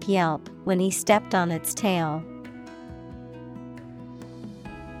sharp yelp when he stepped on its tail.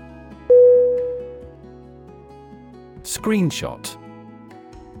 Screenshot.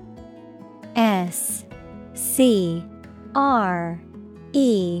 SCREENSHOT.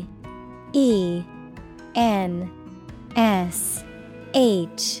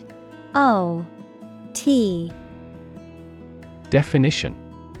 Definition: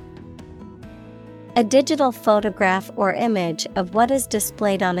 a digital photograph or image of what is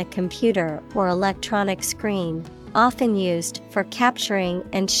displayed on a computer or electronic screen, often used for capturing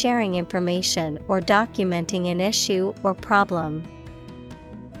and sharing information or documenting an issue or problem.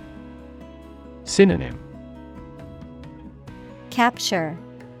 Synonym: Capture,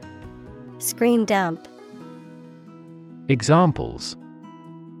 screen dump. Examples: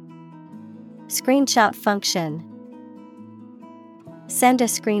 Screenshot function, send a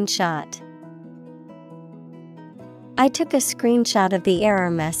screenshot. I took a screenshot of the error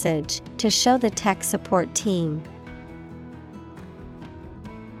message to show the tech support team.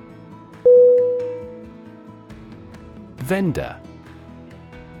 Vendor.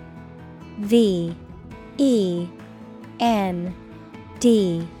 VENDOR.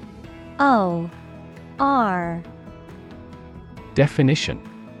 Definition: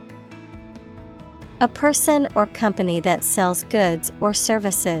 a person or company that sells goods or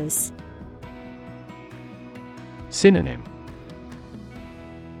services. Synonym: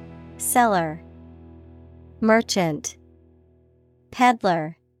 Seller, merchant,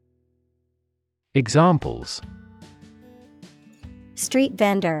 peddler. Examples: Street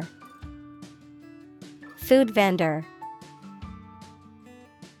vendor, food vendor.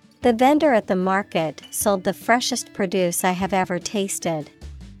 The vendor at the market sold the freshest produce I have ever tasted.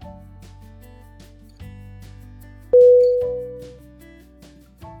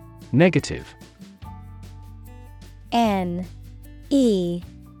 Negative. NEGATIVE.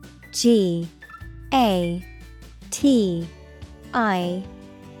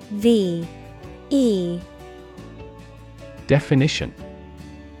 Definition: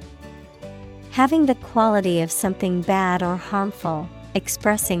 having the quality of something bad or harmful,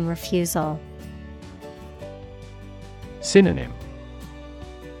 expressing refusal. Synonym: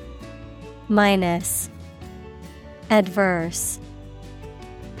 Minus, adverse,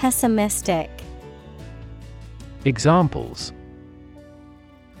 pessimistic. Examples: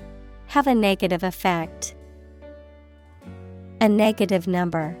 have a negative effect, a negative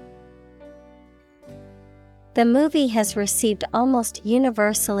number. The movie has received almost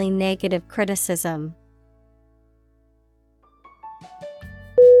universally negative criticism.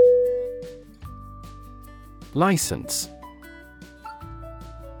 License.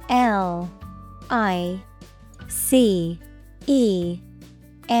 LICENSE.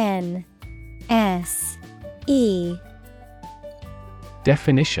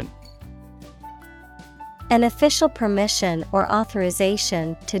 Definition: an official permission or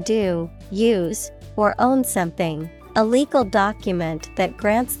authorization to do, use, or own something, a legal document that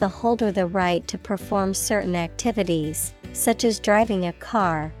grants the holder the right to perform certain activities, such as driving a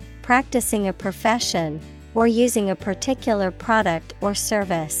car, practicing a profession, or using a particular product or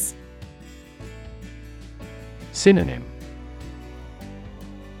service. Synonym: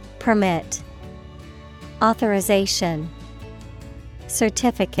 permit, authorization,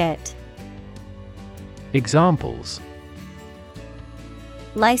 certificate. Examples: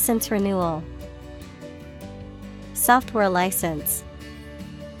 license renewal, software license.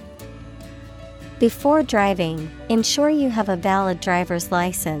 Before driving, ensure you have a valid driver's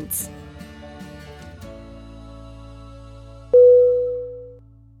license.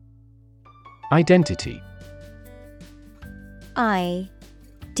 Identity.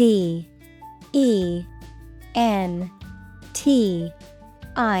 IDENTITY.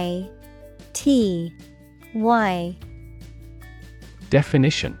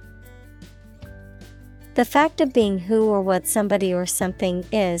 Definition: the fact of being who or what somebody or something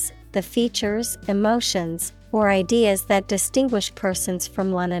is, the features, emotions, or ideas that distinguish persons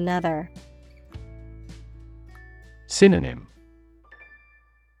from one another. Synonym: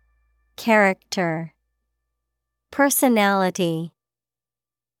 character, personality,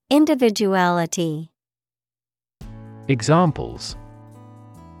 individuality. Examples: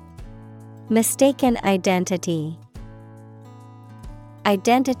 mistaken identity,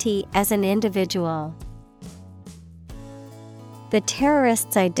 identity as an individual. The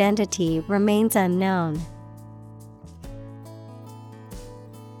terrorist's identity remains unknown.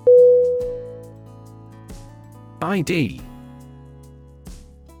 ID.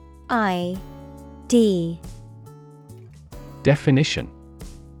 ID. Definition.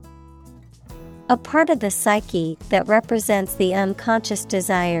 A part of the psyche that represents the unconscious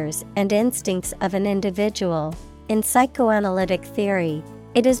desires and instincts of an individual. In psychoanalytic theory,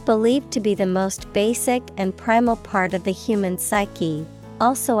 it is believed to be the most basic and primal part of the human psyche.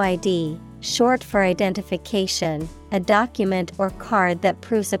 Also ID, short for identification, a document or card that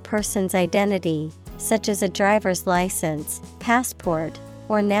proves a person's identity, such as a driver's license, passport,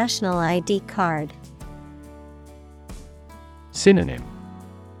 or national ID card. Synonym.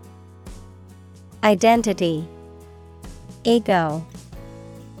 Identity, ego,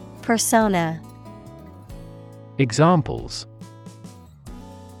 persona. Examples.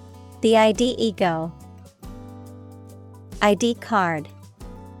 The ID ego. ID card.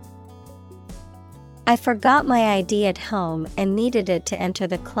 I forgot my ID at home and needed it to enter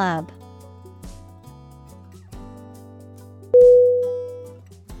the club.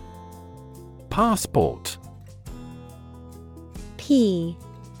 Passport. P-A-S-S-P-O-R-T.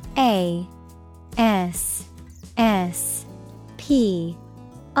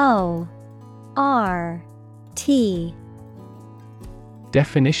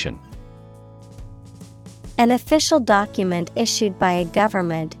 Definition. An official document issued by a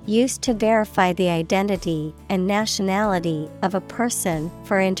government used to verify the identity and nationality of a person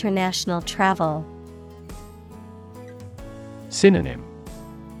for international travel. Synonym.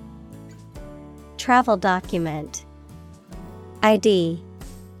 Travel document. ID.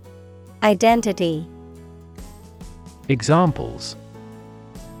 Identity. Examples.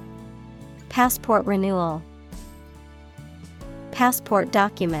 Passport renewal. Passport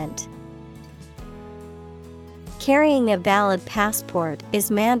document. Carrying a valid passport is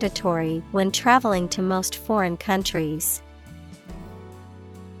mandatory when traveling to most foreign countries.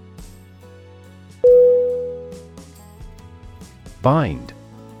 Bind.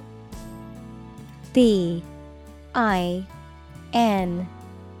 B-I-N-D.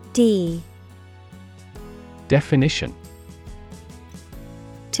 Definition.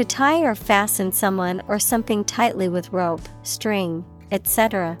 To tie or fasten someone or something tightly with rope, string,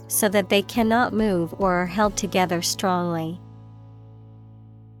 etc., so that they cannot move or are held together strongly.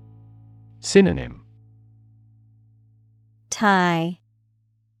 Synonym. Tie.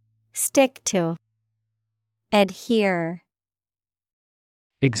 Stick to. Adhere.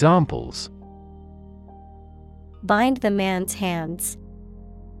 Examples. Bind the man's hands.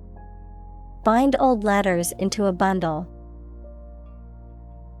 Bind old letters into a bundle.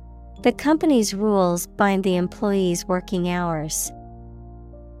 The company's rules bind the employees' working hours.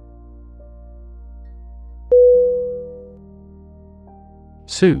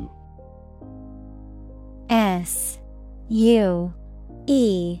 Sue. S-U-E.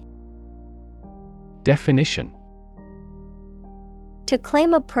 Definition. To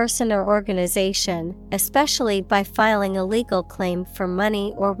claim a person or organization, especially by filing a legal claim for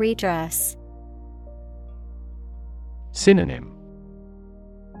money or redress. Synonym.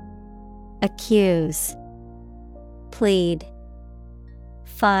 Accuse. Plead.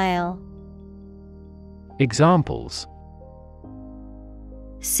 File. Examples.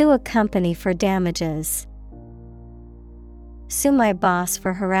 Sue a company for damages. Sue my boss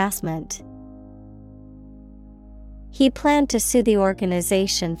for harassment. He planned to sue the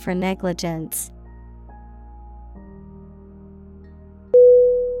organization for negligence.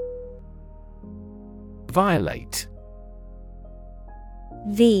 Violate.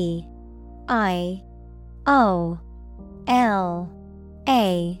 V-I-O-L-A-T-E.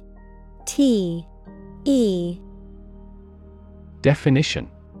 Definition.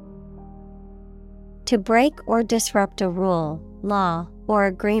 To break or disrupt a rule, law, or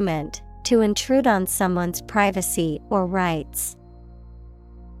agreement, to intrude on someone's privacy or rights.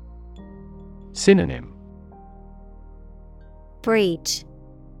 Synonym. Breach.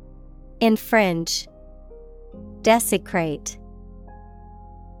 Infringe. Desecrate.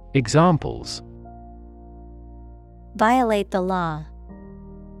 Examples. Violate the law.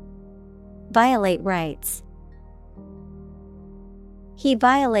 Violate rights. He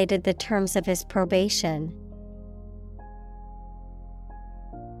violated the terms of his probation.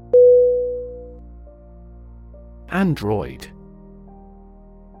 Android.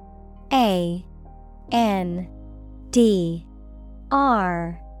 A-N-D-R-O-I-D.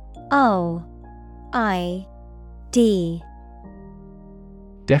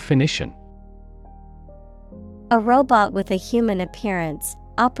 Definition. A robot with a human appearance.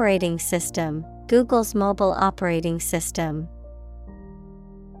 Operating system. Google's mobile operating system.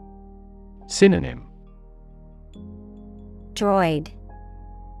 Synonym: Droid,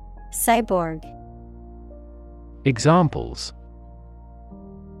 cyborg. Examples: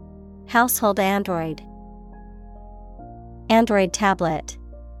 Household android, Android tablet.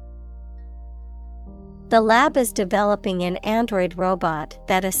 The lab is developing an android robot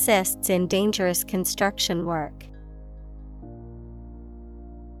that assists in dangerous construction work.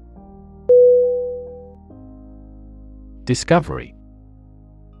 Discovery.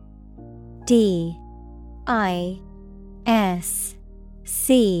 DISCOVERY.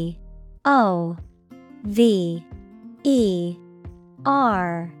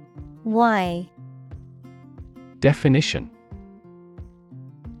 Definition: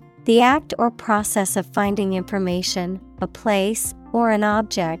 The act or process of finding information, a place, or an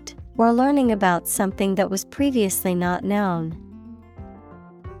object, or learning about something that was previously not known.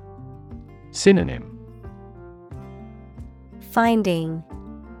 Synonym: Finding,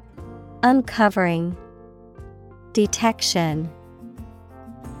 uncovering, detection.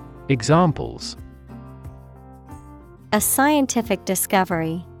 Examples: A scientific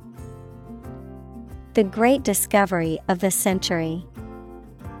discovery. The great discovery of the century.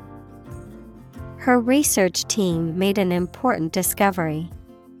 Her research team made an important discovery.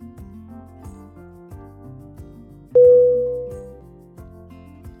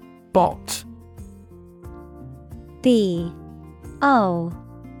 Bot. B-O-T.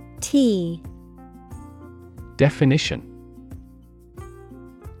 Definition: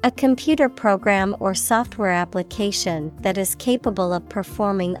 A computer program or software application that is capable of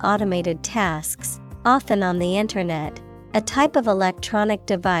performing automated tasks, often on the Internet. A type of electronic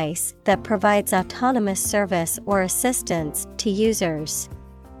device that provides autonomous service or assistance to users.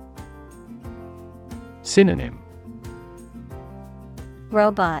 Synonym: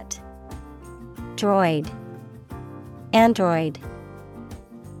 Robot, droid, android.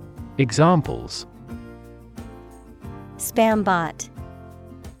 Examples: Spam bot,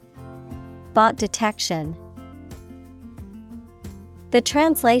 bot detection. The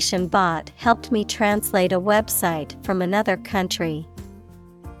translation bot helped me translate a website from another country.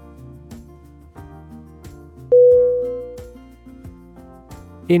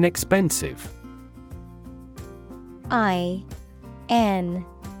 Inexpensive. INEXPENSIVE.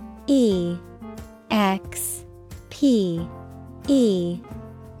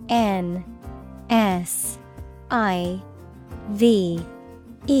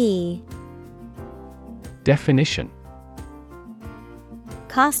 Definition: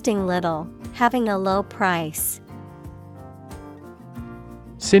 Costing little, having a low price.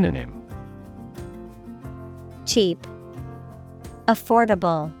 Synonym: Cheap,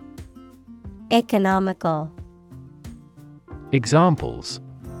 affordable, economical. Examples: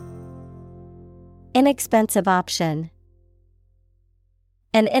 Inexpensive option.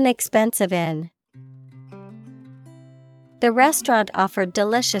 An inexpensive inn. The restaurant offered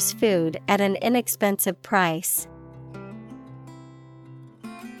delicious food at an inexpensive price.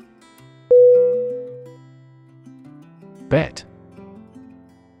 Bet.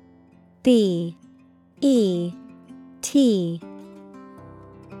 B-E-T.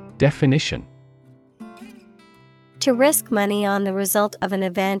 Definition: To risk money on the result of an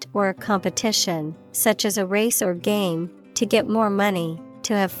event or a competition, such as a race or game, to get more money,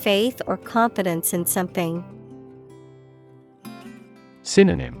 to have faith or confidence in something.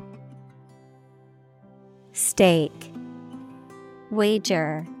 Synonym: Stake,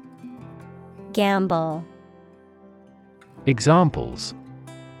 wager, gamble. Examples: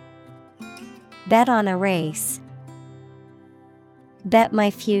 Bet on a race. Bet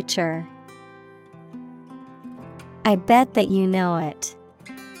my future. I bet that you know it.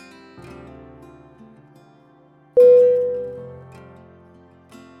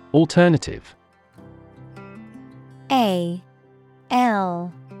 Alternative. A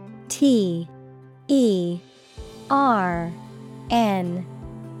L T E R N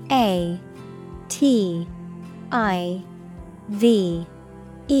A T I V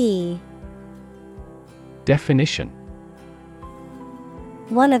E. Definition: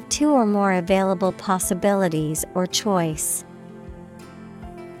 One of two or more available possibilities or choice.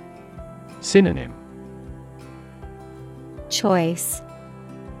 Synonym: Choice,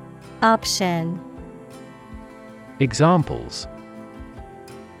 option. Examples: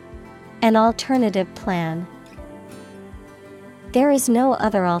 An alternative plan. There is no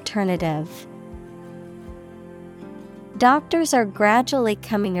other alternative. Doctors are gradually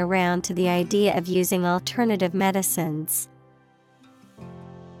coming around to the idea of using alternative medicines.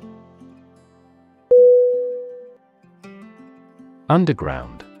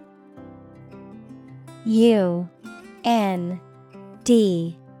 Underground. Underground.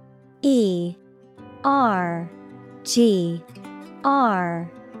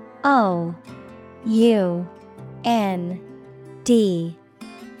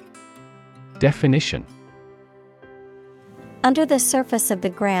 Definition. Under the surface of the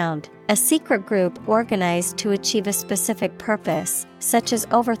ground, a secret group organized to achieve a specific purpose, such as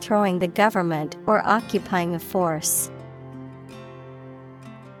overthrowing the government or occupying a force.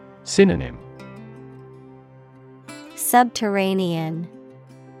 Synonym. Subterranean,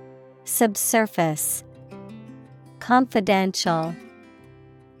 subsurface, confidential.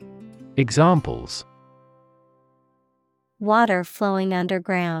 Examples. Water flowing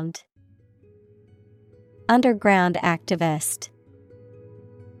underground. Underground activist.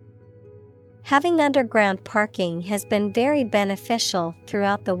 Having underground parking has been very beneficial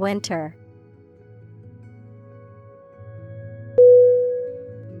throughout the winter.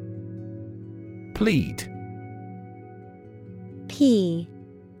 Plead. P-L-E-A-D.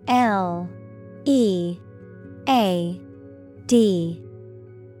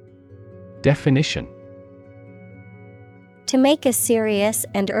 Definition. To make a serious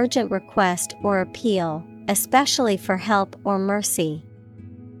and urgent request or appeal, especially for help or mercy.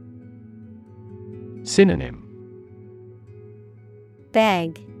 Synonym.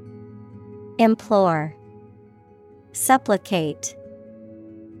 Beg, implore, supplicate.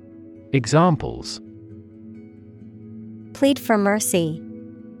 Examples. Plead for mercy.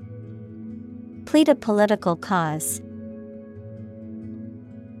 Plead a political cause.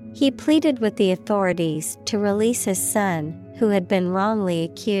 He pleaded with the authorities to release his son, who had been wrongly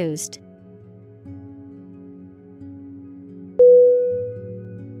accused.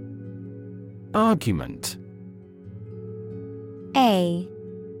 Argument. A-R-G-U-M-E-N-T.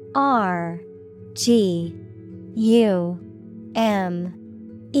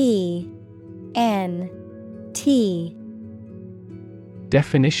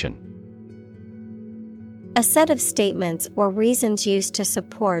 Definition. A set of statements or reasons used to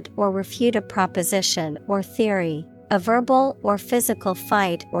support or refute a proposition or theory, a verbal or physical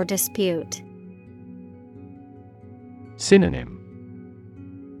fight or dispute. Synonym.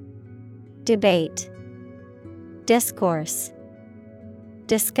 Debate, discourse,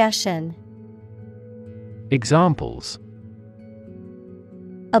 discussion. Examples.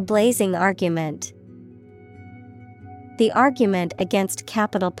 A blazing argument. The argument against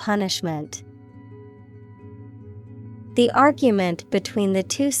capital punishment. The argument between the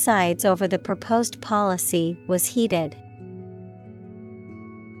two sides over the proposed policy was heated.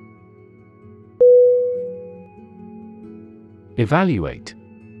 Evaluate.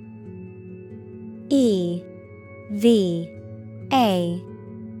 E-V-A-L-U-A-T-E.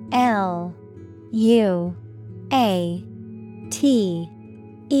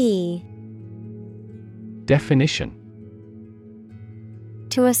 Definition.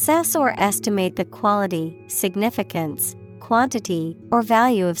 To assess or estimate the quality, significance, quantity, or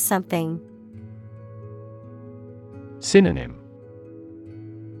value of something. Synonym.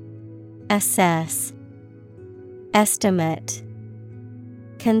 Assess, estimate,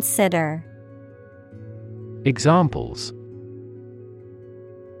 consider. Examples.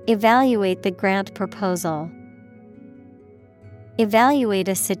 Evaluate the grant proposal. Evaluate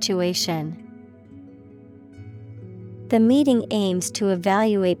a situation. The meeting aims to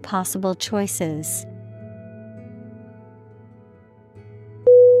evaluate possible choices.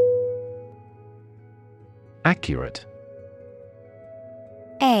 Accurate.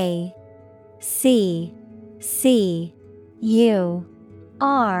 A-C-C-U-R-A-T-E.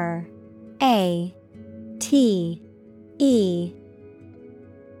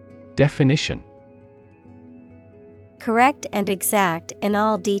 Definition. Correct and exact in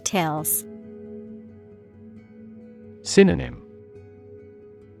all details. Synonym.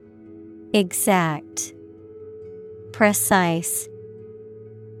 Exact, precise,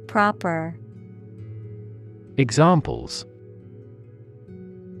 proper. Examples.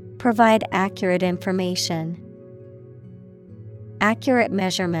 Provide accurate information. Accurate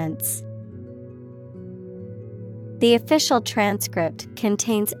measurements. The official transcript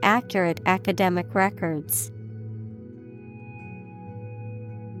contains accurate academic records.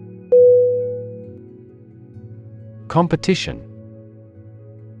 Competition.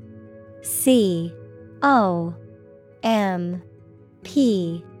 C-O-M-P-E-T-I-O-N.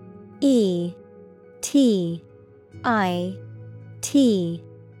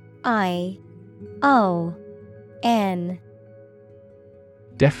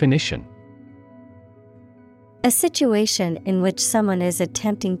 Definition. A situation in which someone is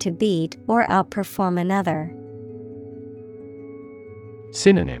attempting to beat or outperform another.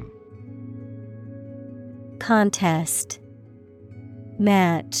 Synonym: contest,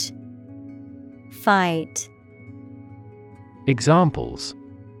 match, fight. Examples: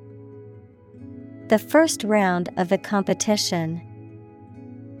 the first round of the competition,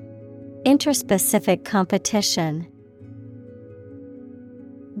 interspecific competition.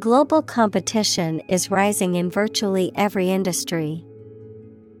 Global competition is rising in virtually every industry.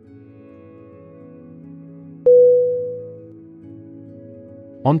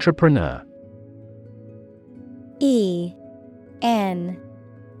 Entrepreneur.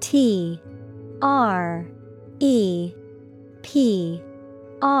 Entrepreneur.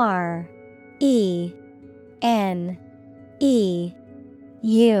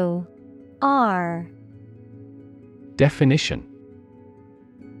 Definition: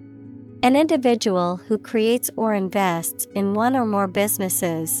 An individual who creates or invests in one or more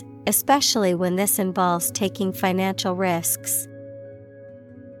businesses, especially when this involves taking financial risks.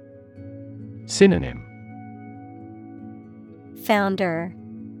 Synonym: Founder,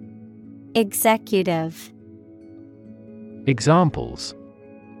 executive. Examples: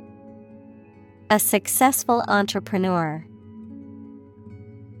 a successful entrepreneur,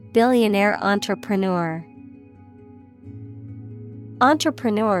 billionaire entrepreneur.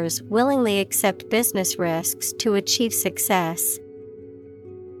 Entrepreneurs willingly accept business risks to achieve success.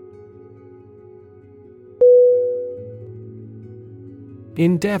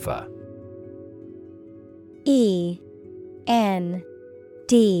 Endeavor. ENDEAVOR.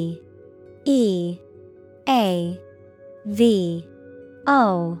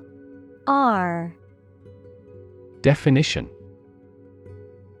 Definition: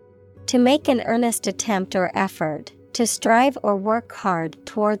 to make an earnest attempt or effort, to strive or work hard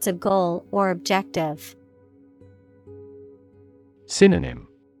towards a goal or objective. Synonym: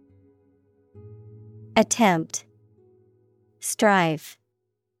 attempt, strive,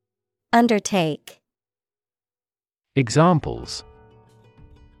 undertake. Examples: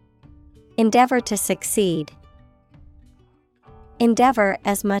 endeavor to succeed, endeavor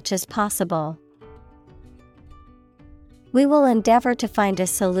as much as possible. We will endeavor to find a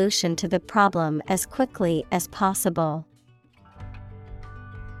solution to the problem as quickly as possible.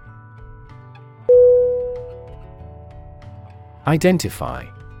 Identify.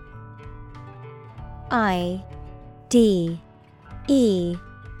 IDENTIFY.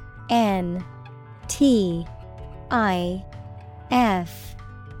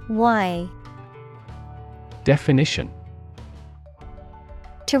 Definition: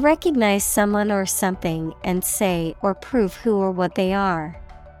 to recognize someone or something and say or prove who or what they are.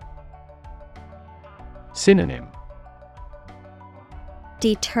 Synonym: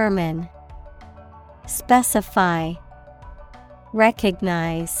 determine, specify,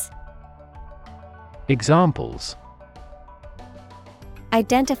 recognize. Examples: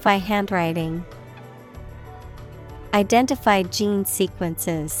 identify handwriting, identify gene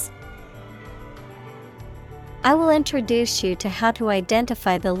sequences. I will introduce you to how to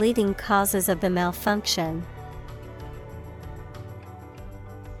identify the leading causes of the malfunction.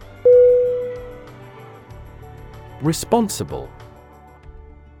 Responsible.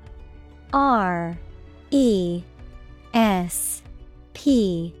 RESPONSIBLE.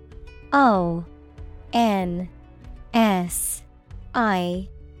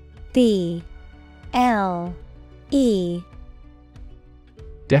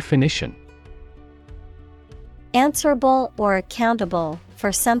 Definition: answerable or accountable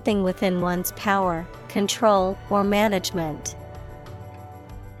for something within one's power, control, or management.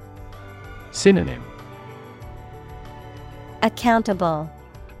 Synonym: accountable,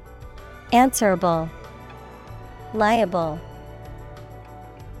 answerable, liable.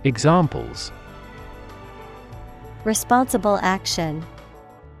 Examples: responsible action,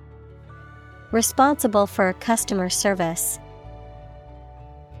 responsible for customer service.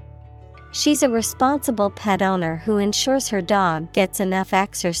 She's a responsible pet owner who ensures her dog gets enough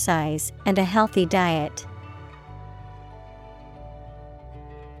exercise and a healthy diet.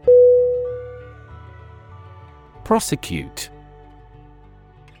 Prosecute.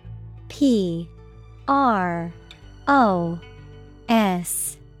 PROSECUTE.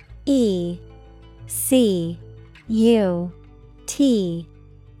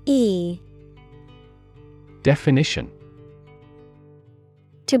 Definition: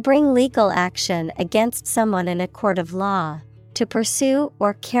 to bring legal action against someone in a court of law, to pursue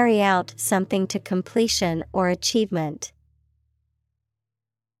or carry out something to completion or achievement.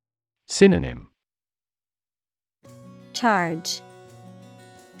 Synonym: charge,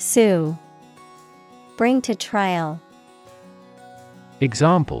 sue, bring to trial.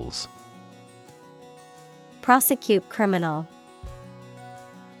 Examples: prosecute criminal,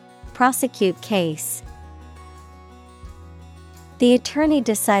 prosecute case. The attorney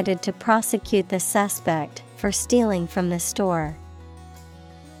decided to prosecute the suspect for stealing from the store.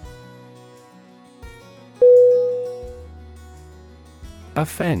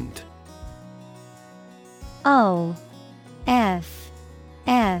 Offend. O F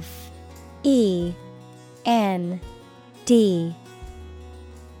F E N D.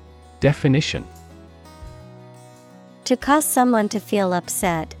 Definition: To cause someone to feel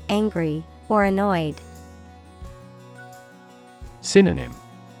upset, angry, or annoyed. Synonym: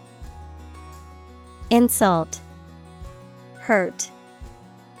 Insult, hurt,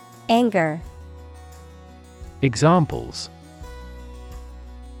 anger. Examples: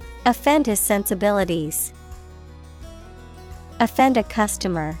 Offend his sensibilities. Offend a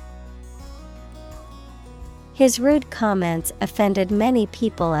customer. His rude comments offended many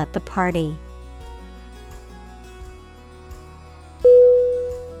people at the party.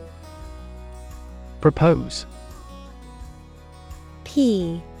 Propose.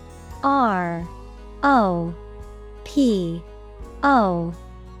 P R O P O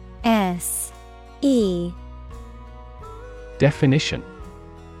S E. Definition: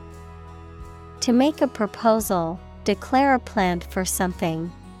 To make a proposal, declare a plan for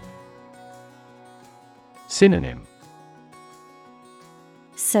something. Synonym: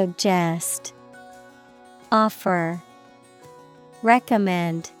 Suggest, offer,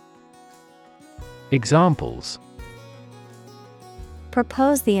 recommend. Examples: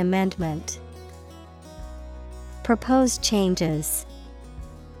 Propose the amendment. Propose changes.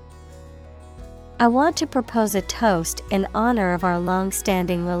 I want to propose a toast in honor of our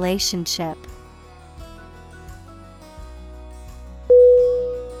long-standing relationship.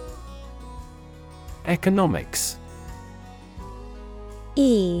 Economics.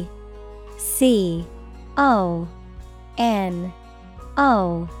 E C O N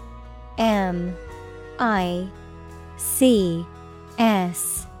O M I C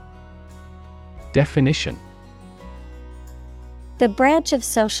S. Definition: The branch of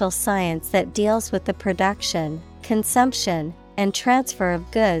social science that deals with the production, consumption, and transfer of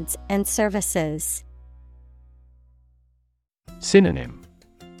goods and services. Synonym: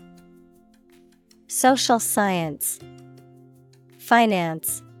 Social science,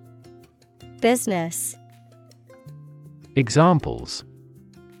 finance, business. Examples: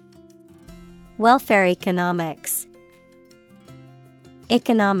 Welfare economics.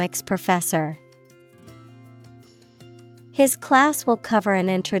 Economics professor. His class will cover an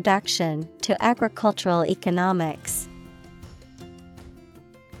introduction to agricultural economics.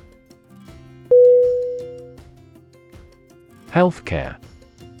 Healthcare.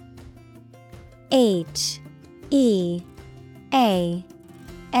 H E A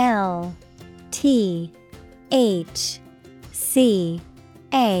L T H C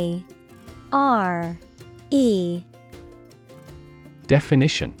A R E.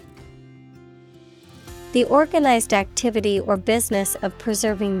 Definition: The organized activity or business of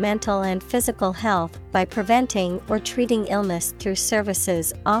preserving mental and physical health by preventing or treating illness through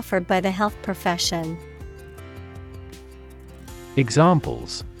services offered by the health profession.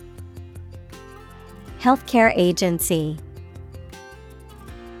 Examples: Healthcare agency.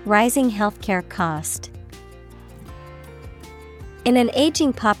 Rising healthcare cost. In an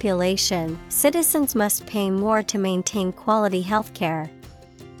aging population, citizens must pay more to maintain quality healthcare.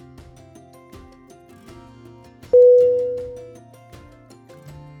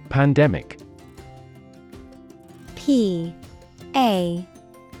 Pandemic. P A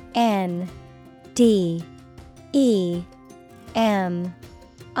N D E M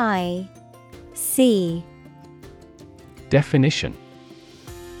I C. Definition: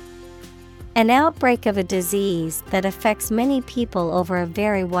 An outbreak of a disease that affects many people over a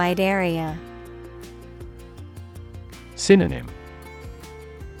very wide area. Synonym: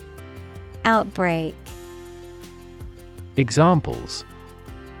 Outbreak. Examples: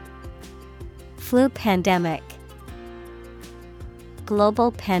 Flu pandemic.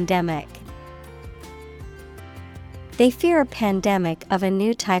 Global pandemic. They fear a pandemic of a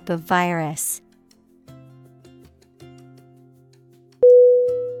new type of virus.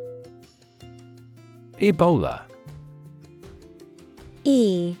 Ebola.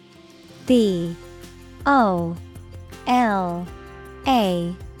 E B O L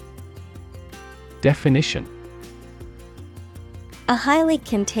A. Definition: A highly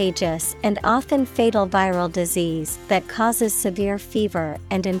contagious and often fatal viral disease that causes severe fever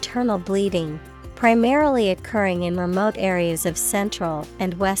and internal bleeding, primarily occurring in remote areas of Central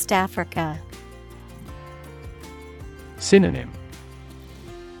and West Africa. Synonym: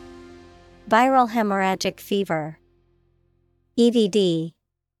 Viral hemorrhagic fever. EVD.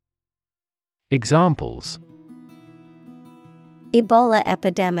 Examples: Ebola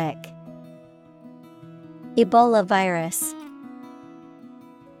epidemic, Ebola virus.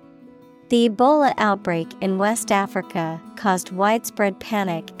 The Ebola outbreak in West Africa caused widespread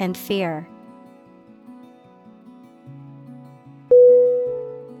panic and fear.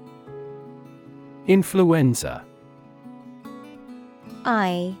 Influenza.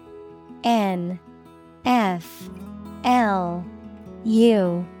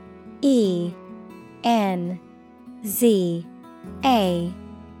 INFLUENZA.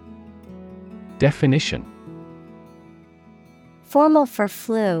 Definition: Formal for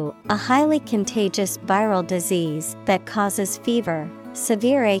flu, a highly contagious viral disease that causes fever,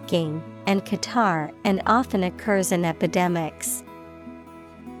 severe aching, and catarrh and often occurs in epidemics.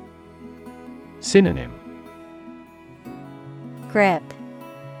 Synonym: Grip,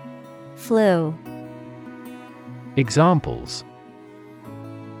 flu. Examples: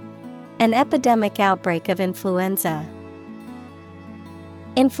 An epidemic outbreak of influenza.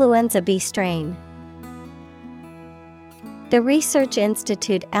 Influenza B strain. The research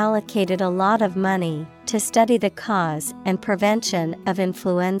institute allocated a lot of money to study the cause and prevention of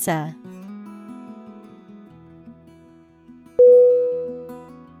influenza.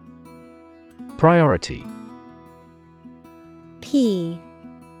 Priority. Priority.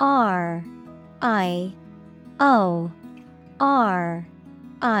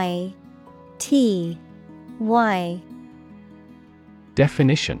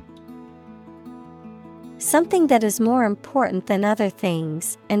 Definition: Something that is more important than other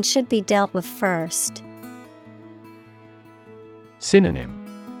things and should be dealt with first. Synonym: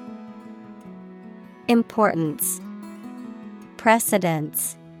 Importance,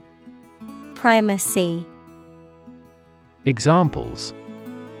 precedence, primacy. Examples: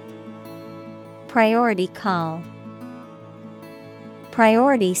 Priority call,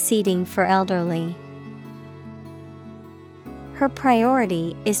 priority seating for elderly. Her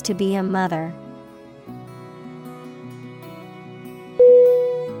priority is to be a mother.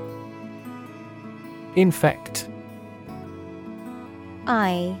 Infect.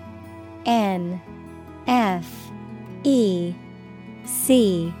 INFECT.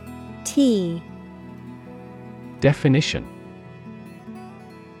 Definition: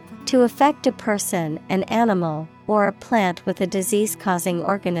 To affect a person, an animal, or a plant with a disease-causing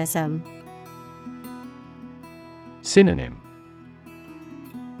organism. Synonym: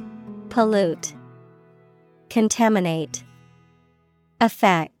 Pollute, contaminate,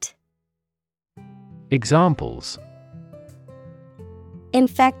 affect. Examples: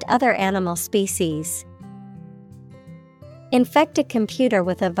 Infect other animal species. Infect a computer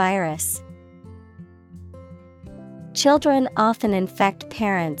with a virus. Children often infect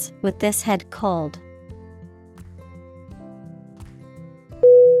parents with this head cold.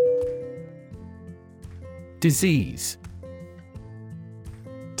 Disease.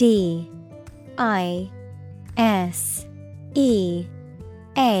 DISEASE.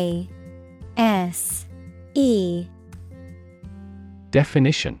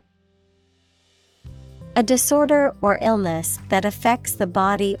 Definition: A disorder or illness that affects the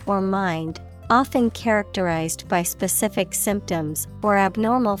body or mind, often characterized by specific symptoms or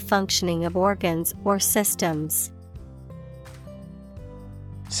abnormal functioning of organs or systems.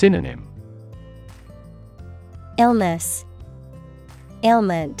 Synonym: Illness,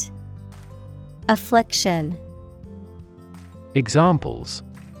 ailment, affliction. Examples: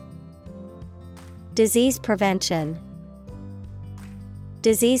 Disease prevention,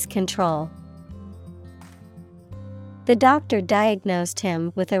 disease control. The doctor diagnosed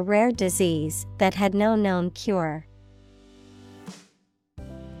him with a rare disease that had no known cure.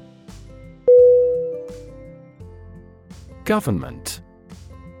 Government.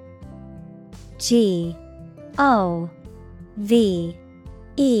 GOVERNMENT.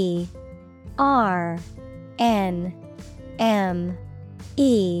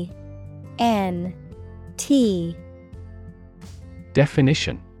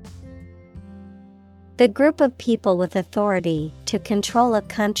 Definition: The group of people with authority to control a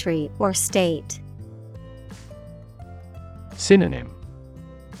country or state. Synonym: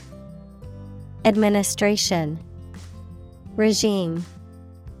 Administration, regime,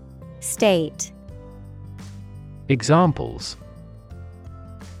 state. Examples: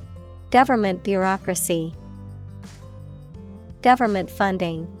 Government bureaucracy, government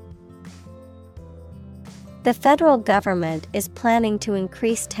funding. The federal government is planning to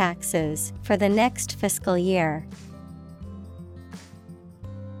increase taxes for the next fiscal year.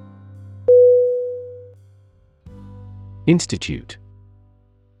 Institute.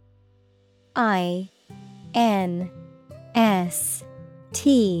 INSTITUTE.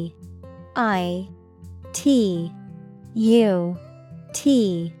 I T U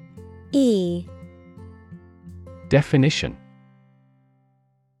T E. Definition: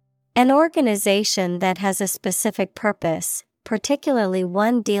 An organization that has a specific purpose, particularly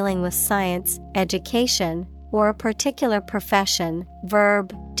one dealing with science, education, or a particular profession.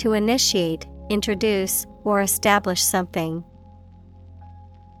 Verb, to initiate, introduce, or establish something.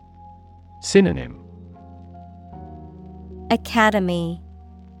 Synonym: Academy,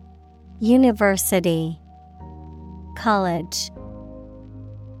 University, College.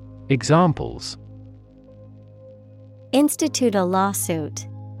 Examples: Institute a lawsuit.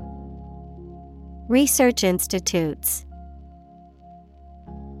 Research institutes.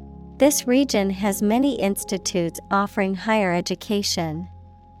 This region has many institutes offering higher education.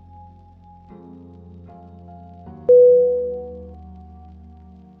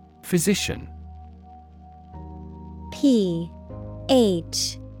 Physician. P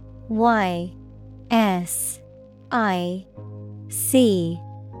H Y S I C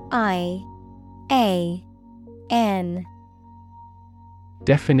I A N.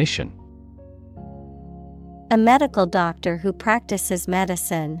 Definition: A medical doctor who practices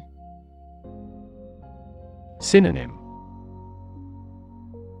medicine. Synonym: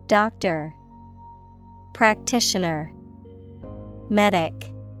 Doctor, practitioner, medic.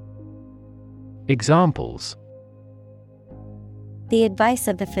 Examples: The advice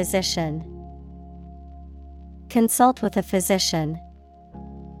of the physician. Consult with a physician.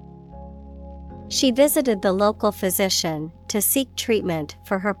 She visited the local physician to seek treatment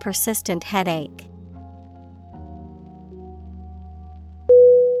for her persistent headache.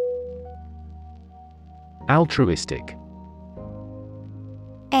 Altruistic.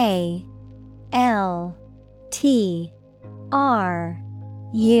 A L T R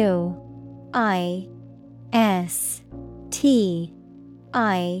U I S T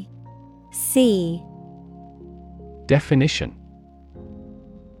I C. Definition: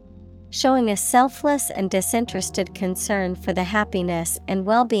 Showing a selfless and disinterested concern for the happiness and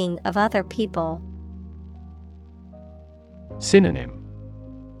well-being of other people. Synonym: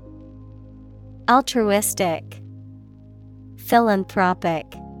 Altruistic, philanthropic,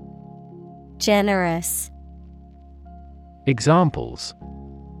 generous. Examples: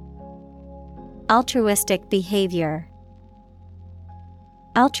 Altruistic behavior.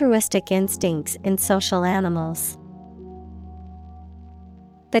 Altruistic instincts in social animals.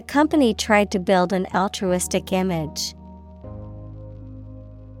 The company tried to build an altruistic image.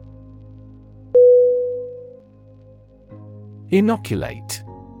 Inoculate.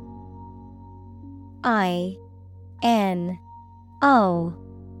 I N O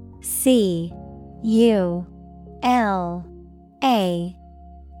C U L A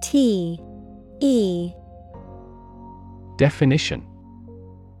T E. Definition: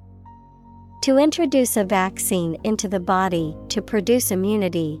 To introduce a vaccine into the body to produce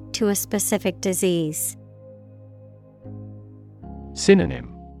immunity to a specific disease.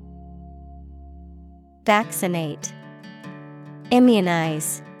 Synonym: Vaccinate,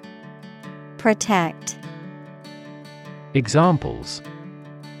 immunize, protect. Examples: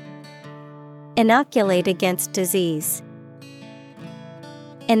 Inoculate against disease.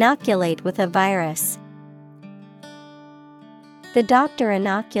 Inoculate with a virus. The doctor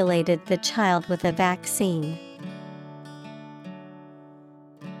inoculated the child with a vaccine.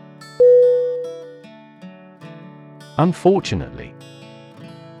 Unfortunately.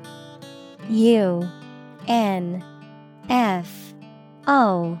 U N F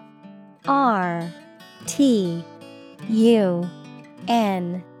O R T U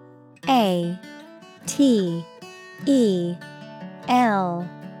N A T E L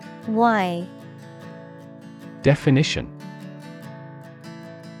Y. Definition: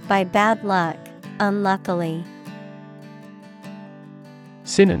 By bad luck, unluckily.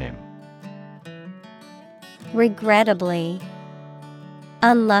 Synonym: Regrettably,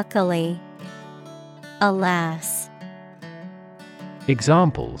 unluckily, alas.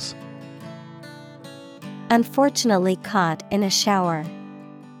 Examples: Unfortunately caught in a shower.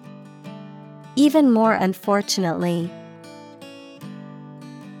 Even more unfortunately.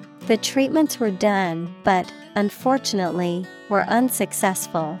 The treatments were done, but, unfortunately, were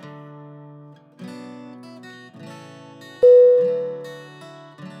unsuccessful.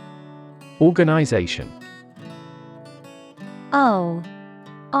 Organization. O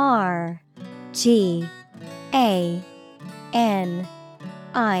R G A N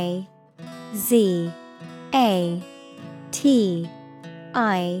I Z A T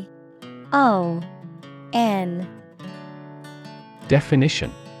I O N.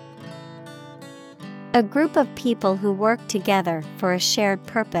 Definition: A group of people who work together for a shared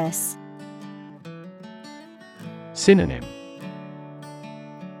purpose. Synonym: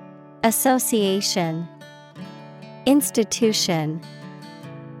 association, institution,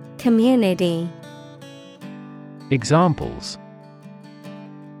 community. Examples: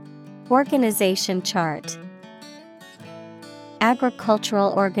 Organization chart,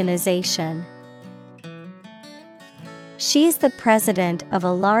 agricultural organization. She is the president of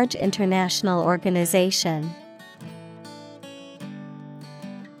a large international organization.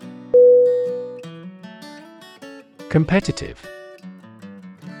 Competitive.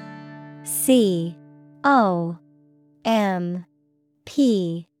 COMPETITIVE.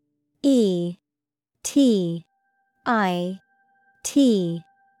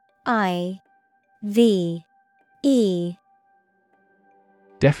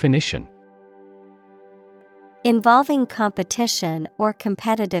 Definition: Involving competition or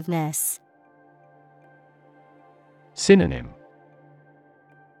competitiveness. Synonym: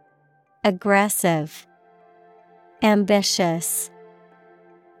 Aggressive, ambitious,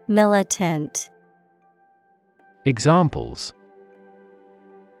 militant. Examples: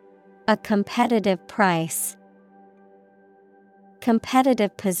 A competitive price,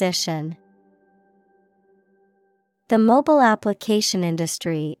 competitive position. The mobile application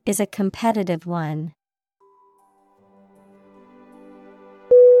industry is a competitive one.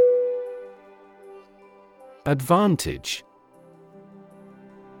 Advantage.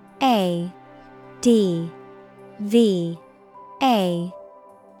 A D V A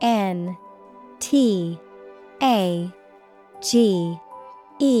N T A G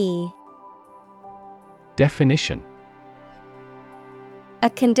E. Definition: A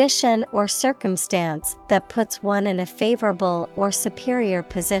condition or circumstance that puts one in a favorable or superior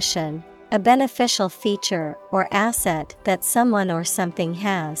position, a beneficial feature or asset that someone or something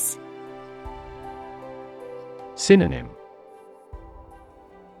has. Synonym: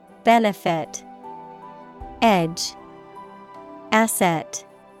 Benefit, edge, asset.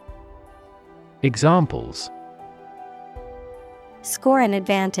 Examples: Score an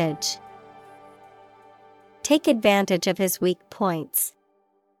advantage. Take advantage of his weak points.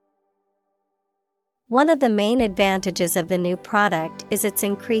 One of the main advantages of the new product is its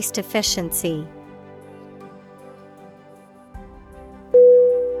increased efficiency.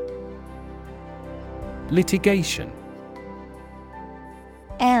 Litigation.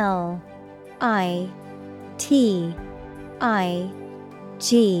 Litiation.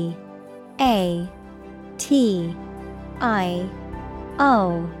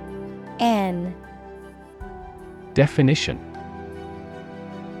 Definition: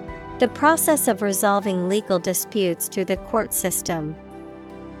 The process of resolving legal disputes through the court system.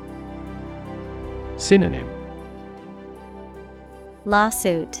 Synonym: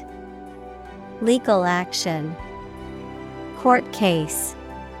 Lawsuit, legal action, court case.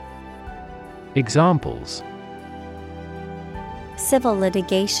 Examples: Civil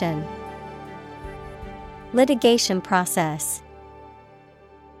litigation, litigation process.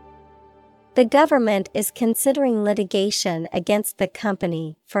 The government is considering litigation against the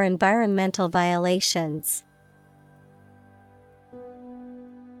company for environmental violations.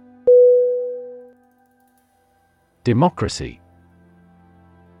 Democracy.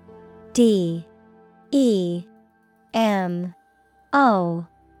 D E M O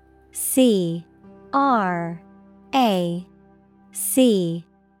C R A C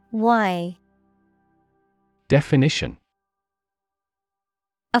Y. Definition: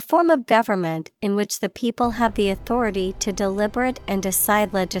 A form of government in which the people have the authority to deliberate and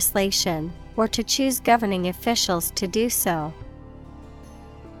decide legislation, or to choose governing officials to do so.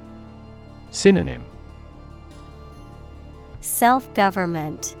 Synonym: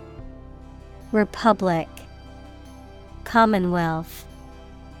 Self-government, republic, commonwealth.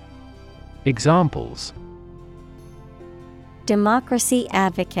 Examples: Democracy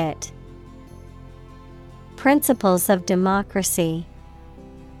advocate, principles of democracy.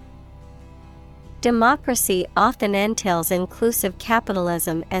 Democracy often entails inclusive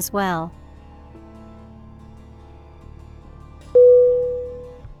capitalism as well.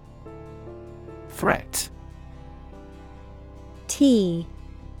 Threat. T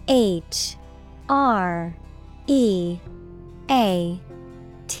H R E A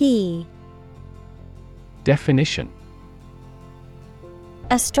T. Definition: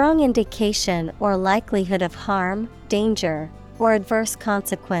 A strong indication or likelihood of harm, danger, or adverse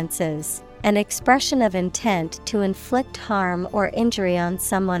consequences. An expression of intent to inflict harm or injury on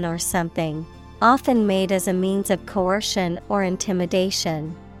someone or something, often made as a means of coercion or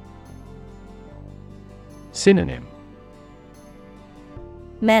intimidation. Synonym: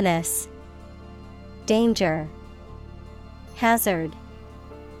 Menace, danger, hazard.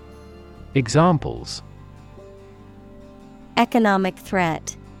 Examples: Economic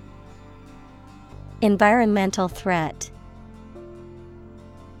threat. Environmental threat.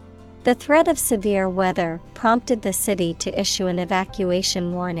 The threat of severe weather prompted the city to issue an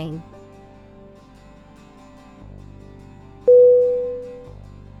evacuation warning.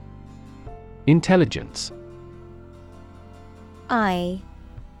 Intelligence. INTELLIGence.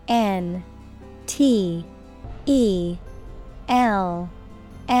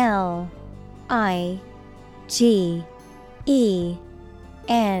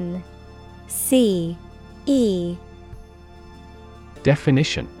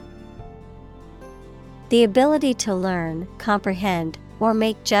 Definition. The ability to learn, comprehend, or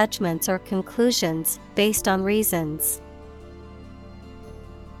make judgments or conclusions based on reasons.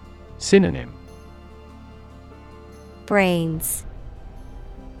 Synonym. Brains,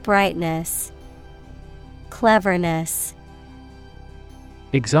 brightness, cleverness.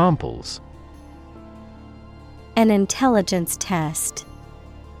 Examples. An intelligence test.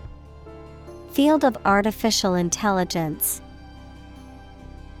 Field of artificial intelligence.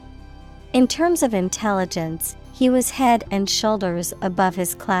 In terms of intelligence, he was head and shoulders above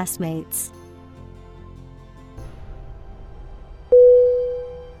his classmates.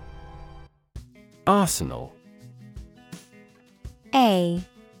 Arsenal.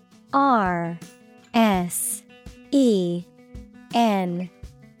 ARSENAL.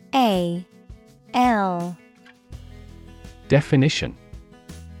 Definition.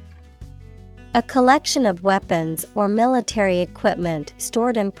 A collection of weapons or military equipment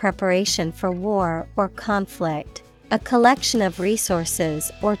stored in preparation for war or conflict. A collection of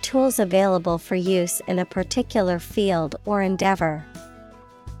resources or tools available for use in a particular field or endeavor.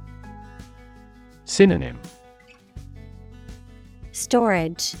 Synonym.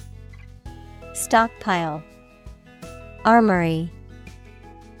 Storage, stockpile, armory.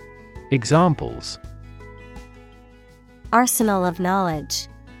 Examples. Arsenal of knowledge.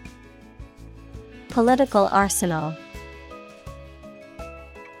 Political arsenal.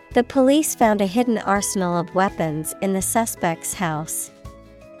 The police found a hidden arsenal of weapons in the suspect's house.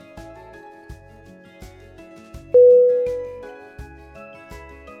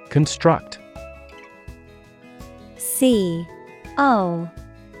 Construct. CONSTRUCT.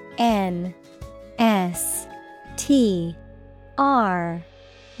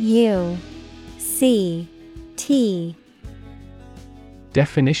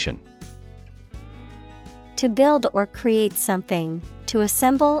 Definition. To build or create something, to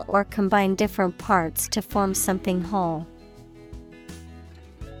assemble or combine different parts to form something whole.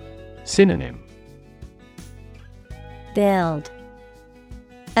 Synonym. Build,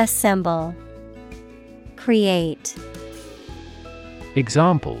 assemble, create.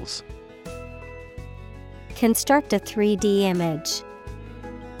 Examples. Construct a 3D image.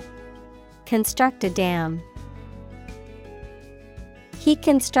 Construct a dam. He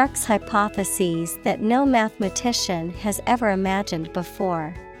constructs hypotheses that no mathematician has ever imagined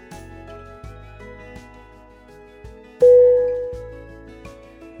before.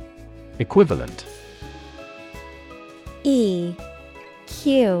 Equivalent. EQUIVALENT.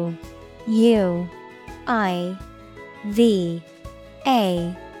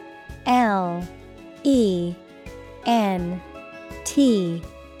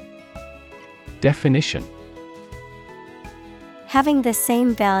 Definition. Having the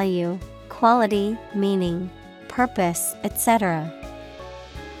same value, quality, meaning, purpose, etc.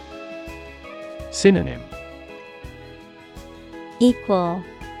 Synonym. Equal,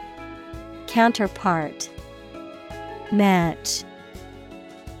 counterpart, match.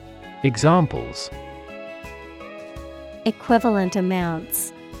 Examples. Equivalent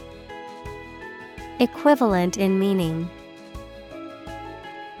amounts. Equivalent in meaning.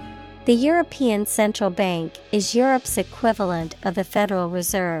 The European Central Bank is Europe's equivalent of the Federal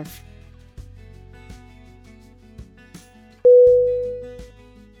Reserve.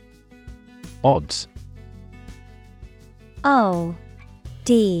 Odds. ODDS.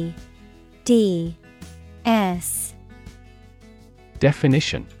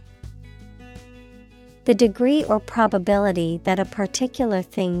 Definition. The degree or probability that a particular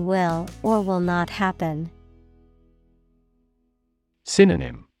thing will or will not happen.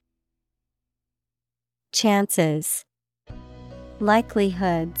 Synonym. Chances,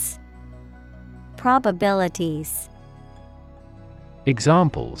 likelihoods, probabilities.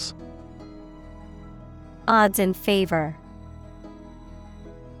 Examples. Odds in favor.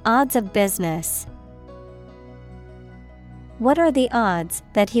 Odds of business. What are the odds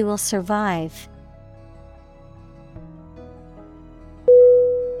that he will survive?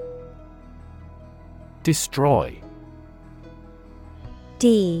 Destroy.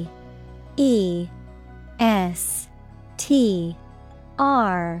 DESTROY. T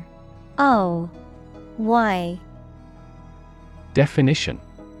R O Y. Definition: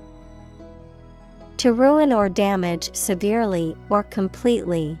 To ruin or damage severely or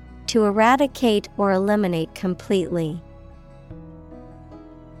completely, to eradicate or eliminate completely.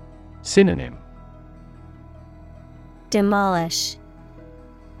 Synonym: Demolish,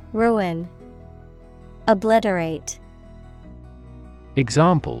 ruin, obliterate.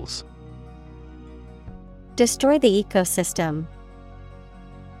 Examples: Destroy the ecosystem.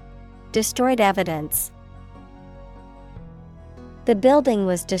 Destroyed evidence. The building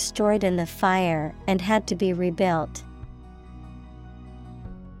was destroyed in the fire and had to be rebuilt.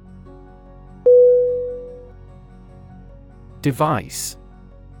 Device.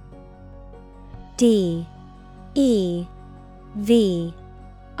 D E V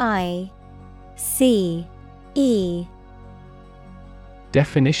I C E.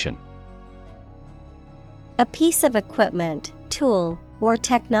 Definition: A piece of equipment, tool, or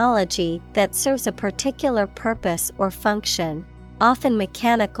technology that serves a particular purpose or function, often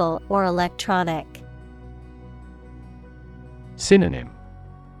mechanical or electronic. Synonym: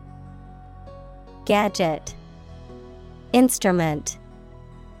 Gadget, instrument,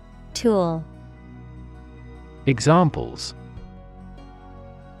 tool. Examples: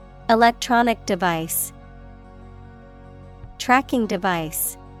 Electronic device. Tracking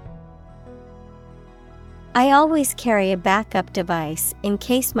device. I always carry a backup device in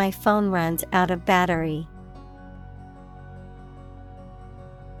case my phone runs out of battery.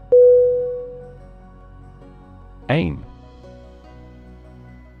 Aim.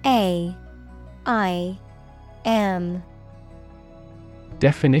 A I M.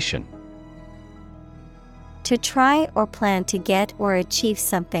 Definition: To try or plan to get or achieve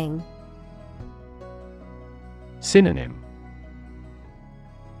something. Synonym: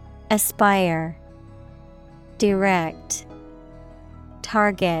 Aspire, direct,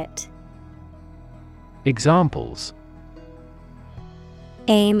 target. Examples: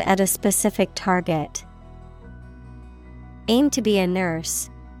 Aim at a specific target. Aim to be a nurse.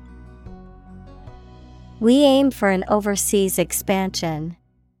 We aim for an overseas expansion.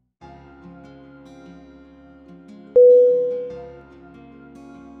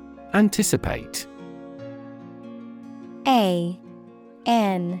 Anticipate. A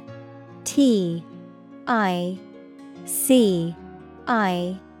N T I C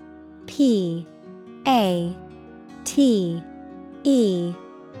I P A T E.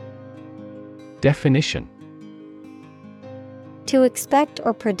 Definition: To expect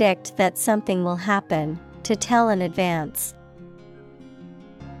or predict that something will happen, to tell in advance.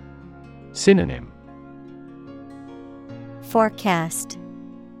 Synonym: Forecast,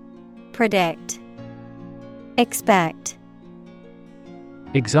 predict, expect.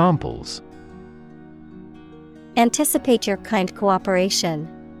 Examples: Anticipate your kind cooperation.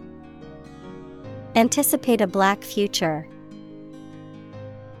 Anticipate a black future.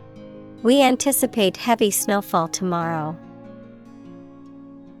 We anticipate heavy snowfall tomorrow.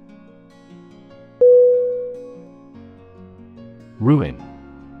 Ruin.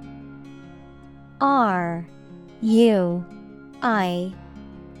 R U I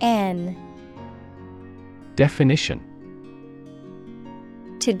N. Definition: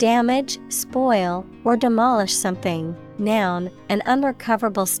 To damage, spoil, or demolish something. Noun, an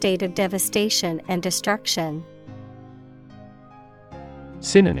unrecoverable state of devastation and destruction.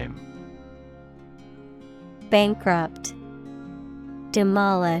 Synonym: Bankrupt,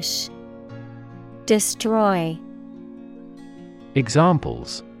 demolish, destroy.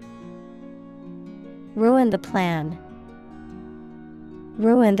 Examples: Ruin the plan.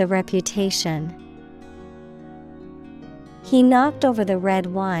 Ruin the reputation. He knocked over the red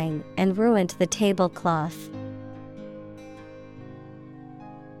wine and ruined the tablecloth.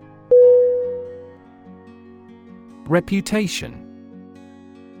 Reputation.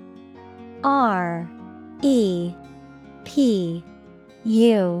 R E P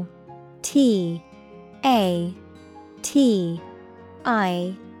U T A T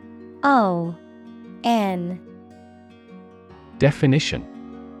I O N. Definition: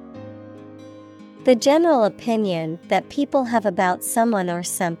 The general opinion that people have about someone or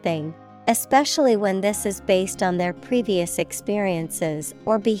something, especially when this is based on their previous experiences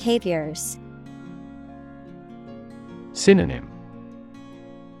or behaviors. Synonym: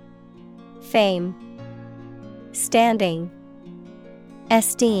 Fame, standing,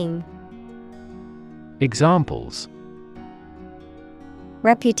 esteem. Examples: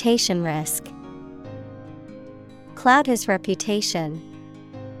 Reputation risk. Cloud his reputation.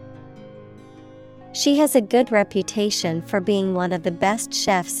 She has a good reputation for being one of the best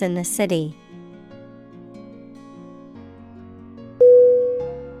chefs in the city.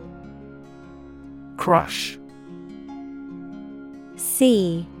 Crush.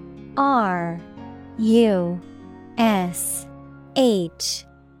 Crush.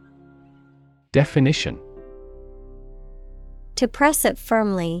 Definition. To press it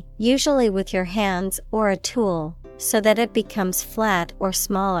firmly, usually with your hands or a tool, so that it becomes flat or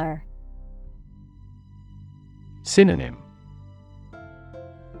smaller. Synonym.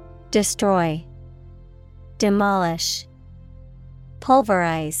 Destroy, demolish,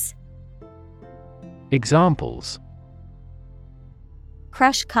 pulverize. Examples.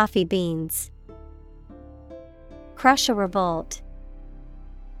 Crush coffee beans. Crush a revolt.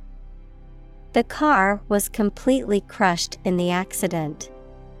 The car was completely crushed in the accident.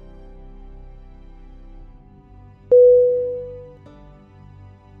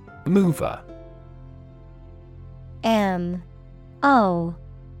 Mover. M-O-V-E-R.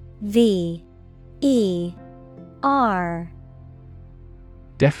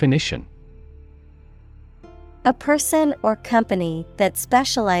 Definition. A person or company that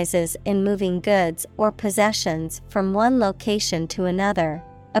specializes in moving goods or possessions from one location to another,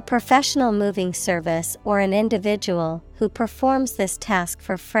 a professional moving service or an individual who performs this task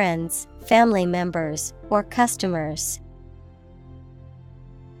for friends, family members, or customers.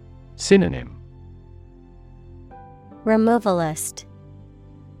 Synonym. Removalist,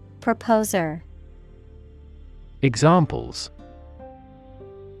 proposer. Examples.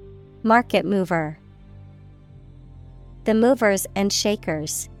 Market mover. The movers and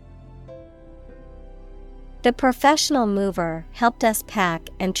shakers. The professional mover helped us pack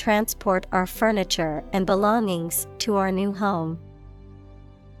and transport our furniture and belongings to our new home.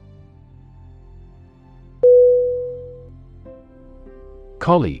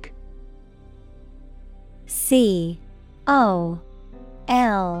 Colleague. C-O-L-L-E-A-G-U-E.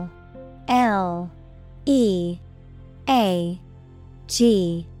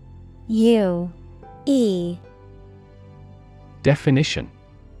 Definition.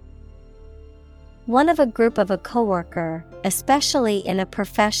 One of a group of a coworker, especially in a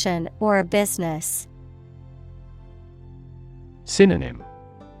profession or a business. Synonym.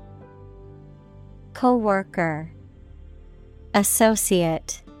 Coworker,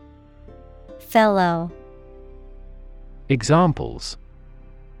 associate, fellow. Examples.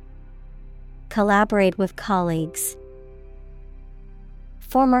 Collaborate with colleagues.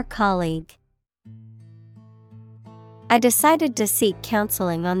 Former colleague. I decided to seek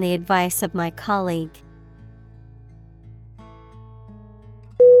counseling on the advice of my colleague.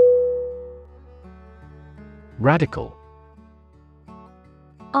 Radical.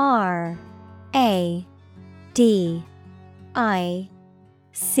 R-A-D-I-C-A-L.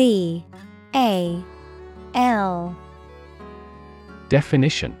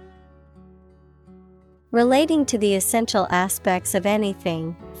 Definition. Relating to the essential aspects of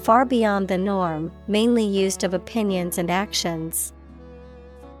anything, far beyond the norm, mainly used of opinions and actions.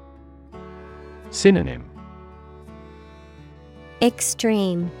 Synonym.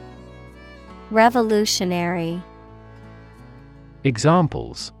 Extreme, revolutionary.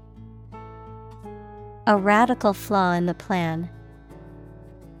 Examples. A radical flaw in the plan.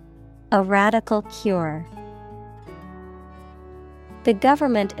 A radical cure. The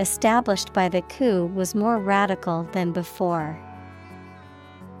government established by the coup was more radical than before.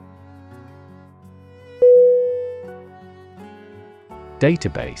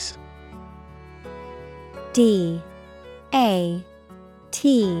 Database. D-A-T-A-B-A-S-E.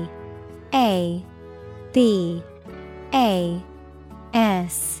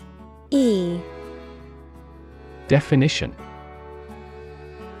 Definition.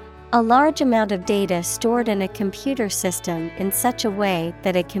 A large amount of data stored in a computer system in such a way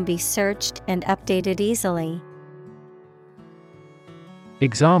that it can be searched and updated easily.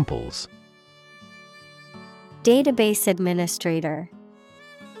 Examples. Database administrator.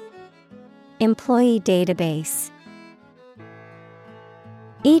 Employee database.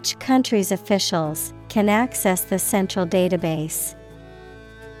 Each country's officials can access the central database.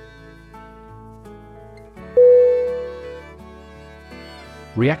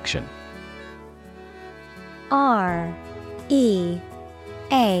 Reaction. R-E-A-C-T-I-O-N.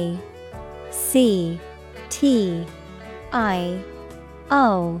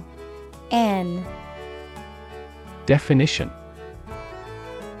 Definition.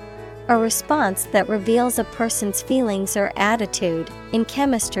 A response that reveals a person's feelings or attitude. In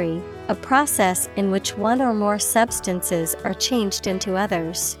chemistry, a process in which one or more substances are changed into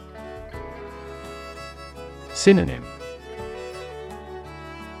others. Synonym.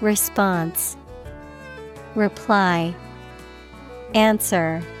 Response, reply,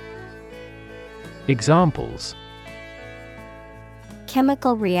 answer. Examples.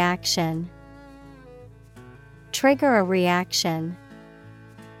 Chemical reaction. trigger a reaction.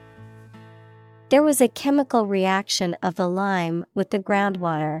 There was a chemical reaction of the lime with the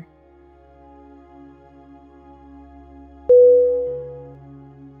groundwater.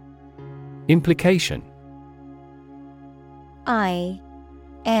 Implication.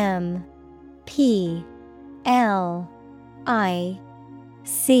 IMPLICATION.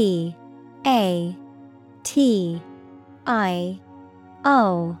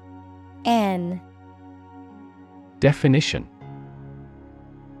 Definition.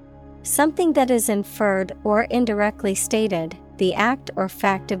 Something that is inferred or indirectly stated, the act or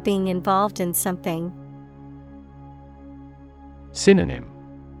fact of being involved in something. Synonym.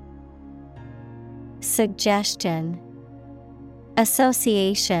 Suggestion,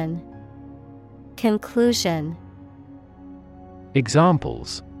 association, conclusion.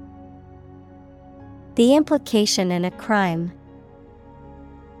 Examples. The implication in a crime.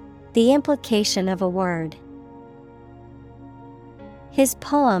 The implication of a word. His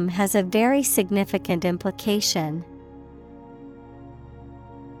poem has a very significant implication.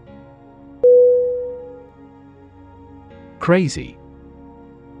 Crazy.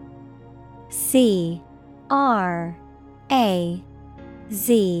 CRAZY.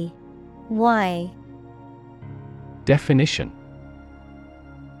 Definition.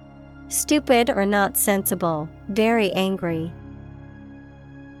 Stupid or not sensible, very angry.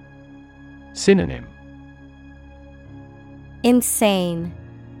 Synonym. Insane,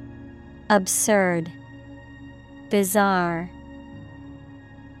 absurd, bizarre.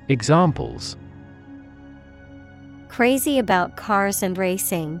 Examples. Crazy about cars and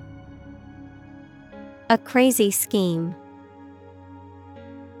racing. A crazy scheme.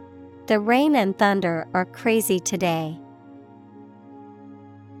 The rain and thunder are crazy today.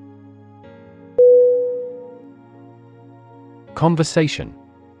 Conversation.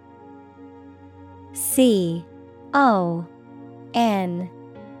 CONVERSATION.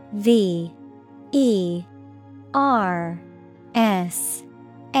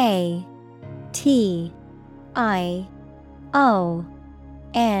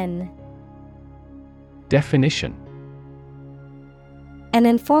 Definition. An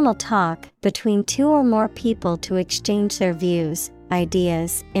informal talk between two or more people to exchange their views,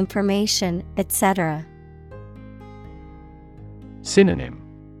 ideas, information, etc. Synonym.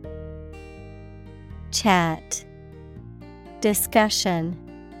 Chat, discussion,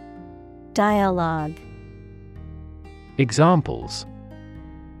 dialogue. Examples.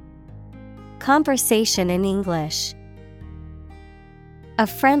 Conversation in English. A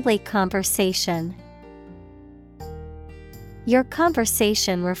friendly conversation. Your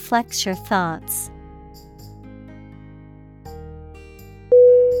conversation reflects your thoughts.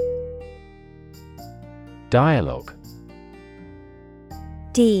 Dialogue.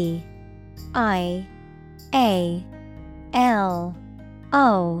 DIALOGUE.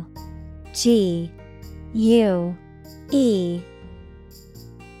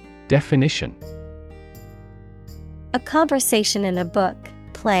 Definition. A conversation in a book,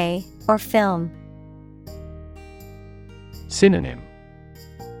 play, or film. Synonym.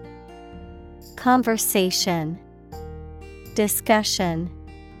 Conversation, discussion,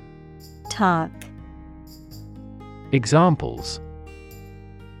 talk. Examples.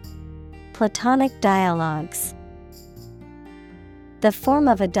 Platonic dialogues. The form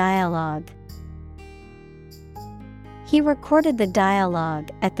of a dialogue. He recorded the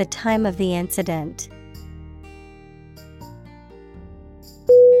dialogue at the time of the incident.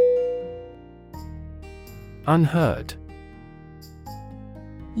 Unheard.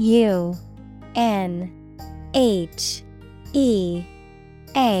 UNHEARD.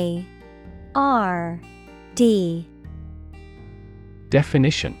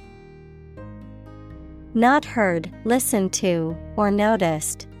 Definition. Not heard, listened to, or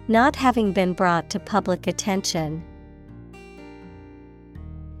noticed, not having been brought to public attention.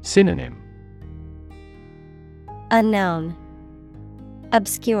 Synonym. Unknown,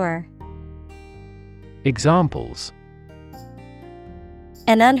 obscure. Examples.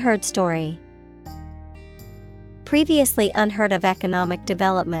 An unheard story. Previously unheard of economic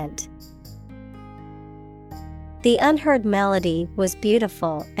development. The unheard melody was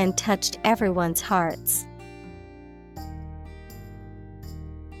beautiful and touched everyone's hearts.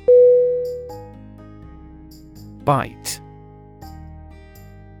 Bite.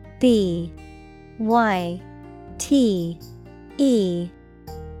 BYTE.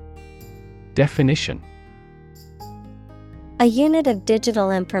 Definition. A unit of digital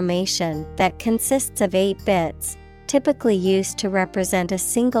information that consists of 8 bits, typically used to represent a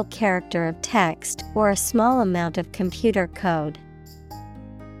single character of text or a small amount of computer code.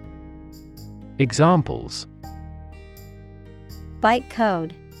 Examples. Byte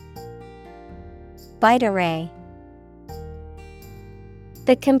code. Byte array.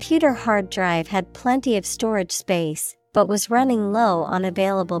 The computer hard drive had plenty of storage space, but was running low on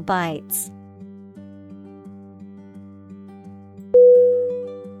available bytes.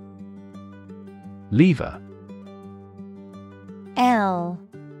 Lever. L-E-V-E-R.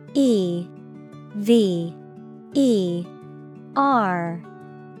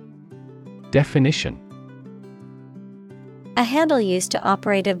 Definition. A handle used to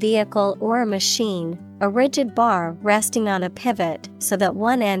operate a vehicle or a machine, a rigid bar resting on a pivot so that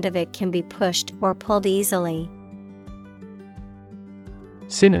one end of it can be pushed or pulled easily.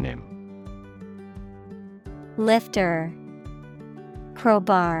 Synonym. Lifter,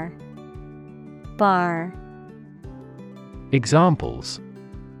 crowbar, bar. Examples.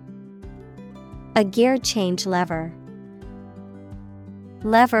 A gear change lever.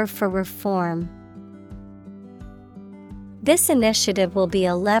 Lever for reform. This initiative will be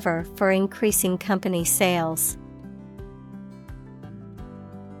a lever for increasing company sales.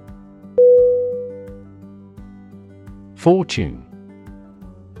 Fortune.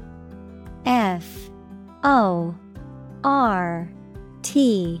 F-O-R-T-U-N-E.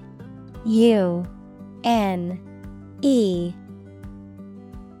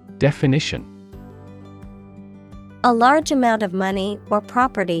 Definition. A large amount of money or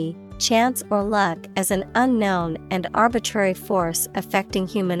property, chance or luck as an unknown and arbitrary force affecting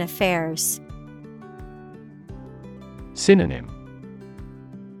human affairs. Synonym.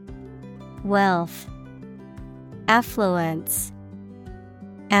 Wealth, affluence,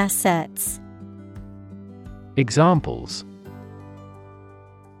 assets. Examples.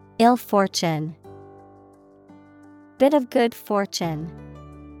 Ill fortune. Bit of good fortune.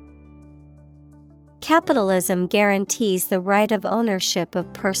 Capitalism guarantees the right of ownership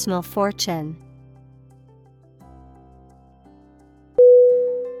of personal fortune.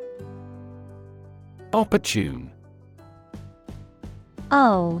 Opportune.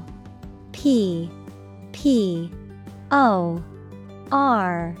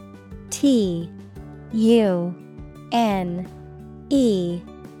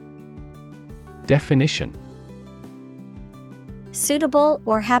 Definition. Suitable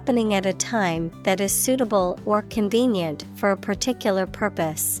or happening at a time that is suitable or convenient for a particular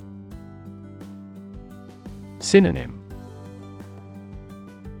purpose. Synonym.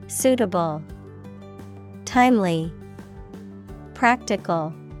 Suitable, timely,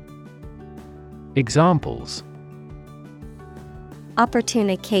 practical. Examples. Opportune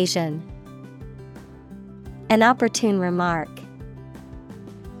occasion. An opportune remark.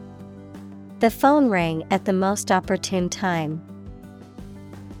 The phone rang at the most opportune time.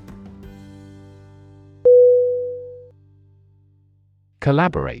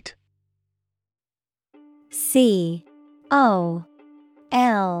 Collaborate.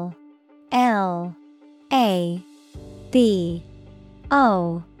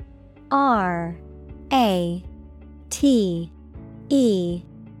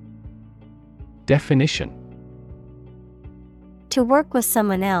 Definition. To work with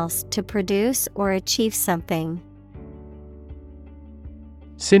someone else to produce or achieve something.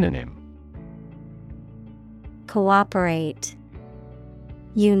 Synonym. Cooperate,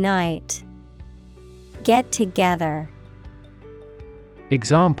 unite, get together.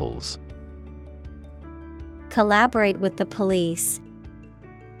 Examples. Collaborate with the police.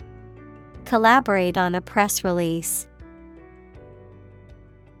 Collaborate on a press release.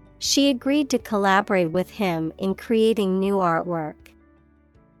 She agreed to collaborate with him in creating new artwork.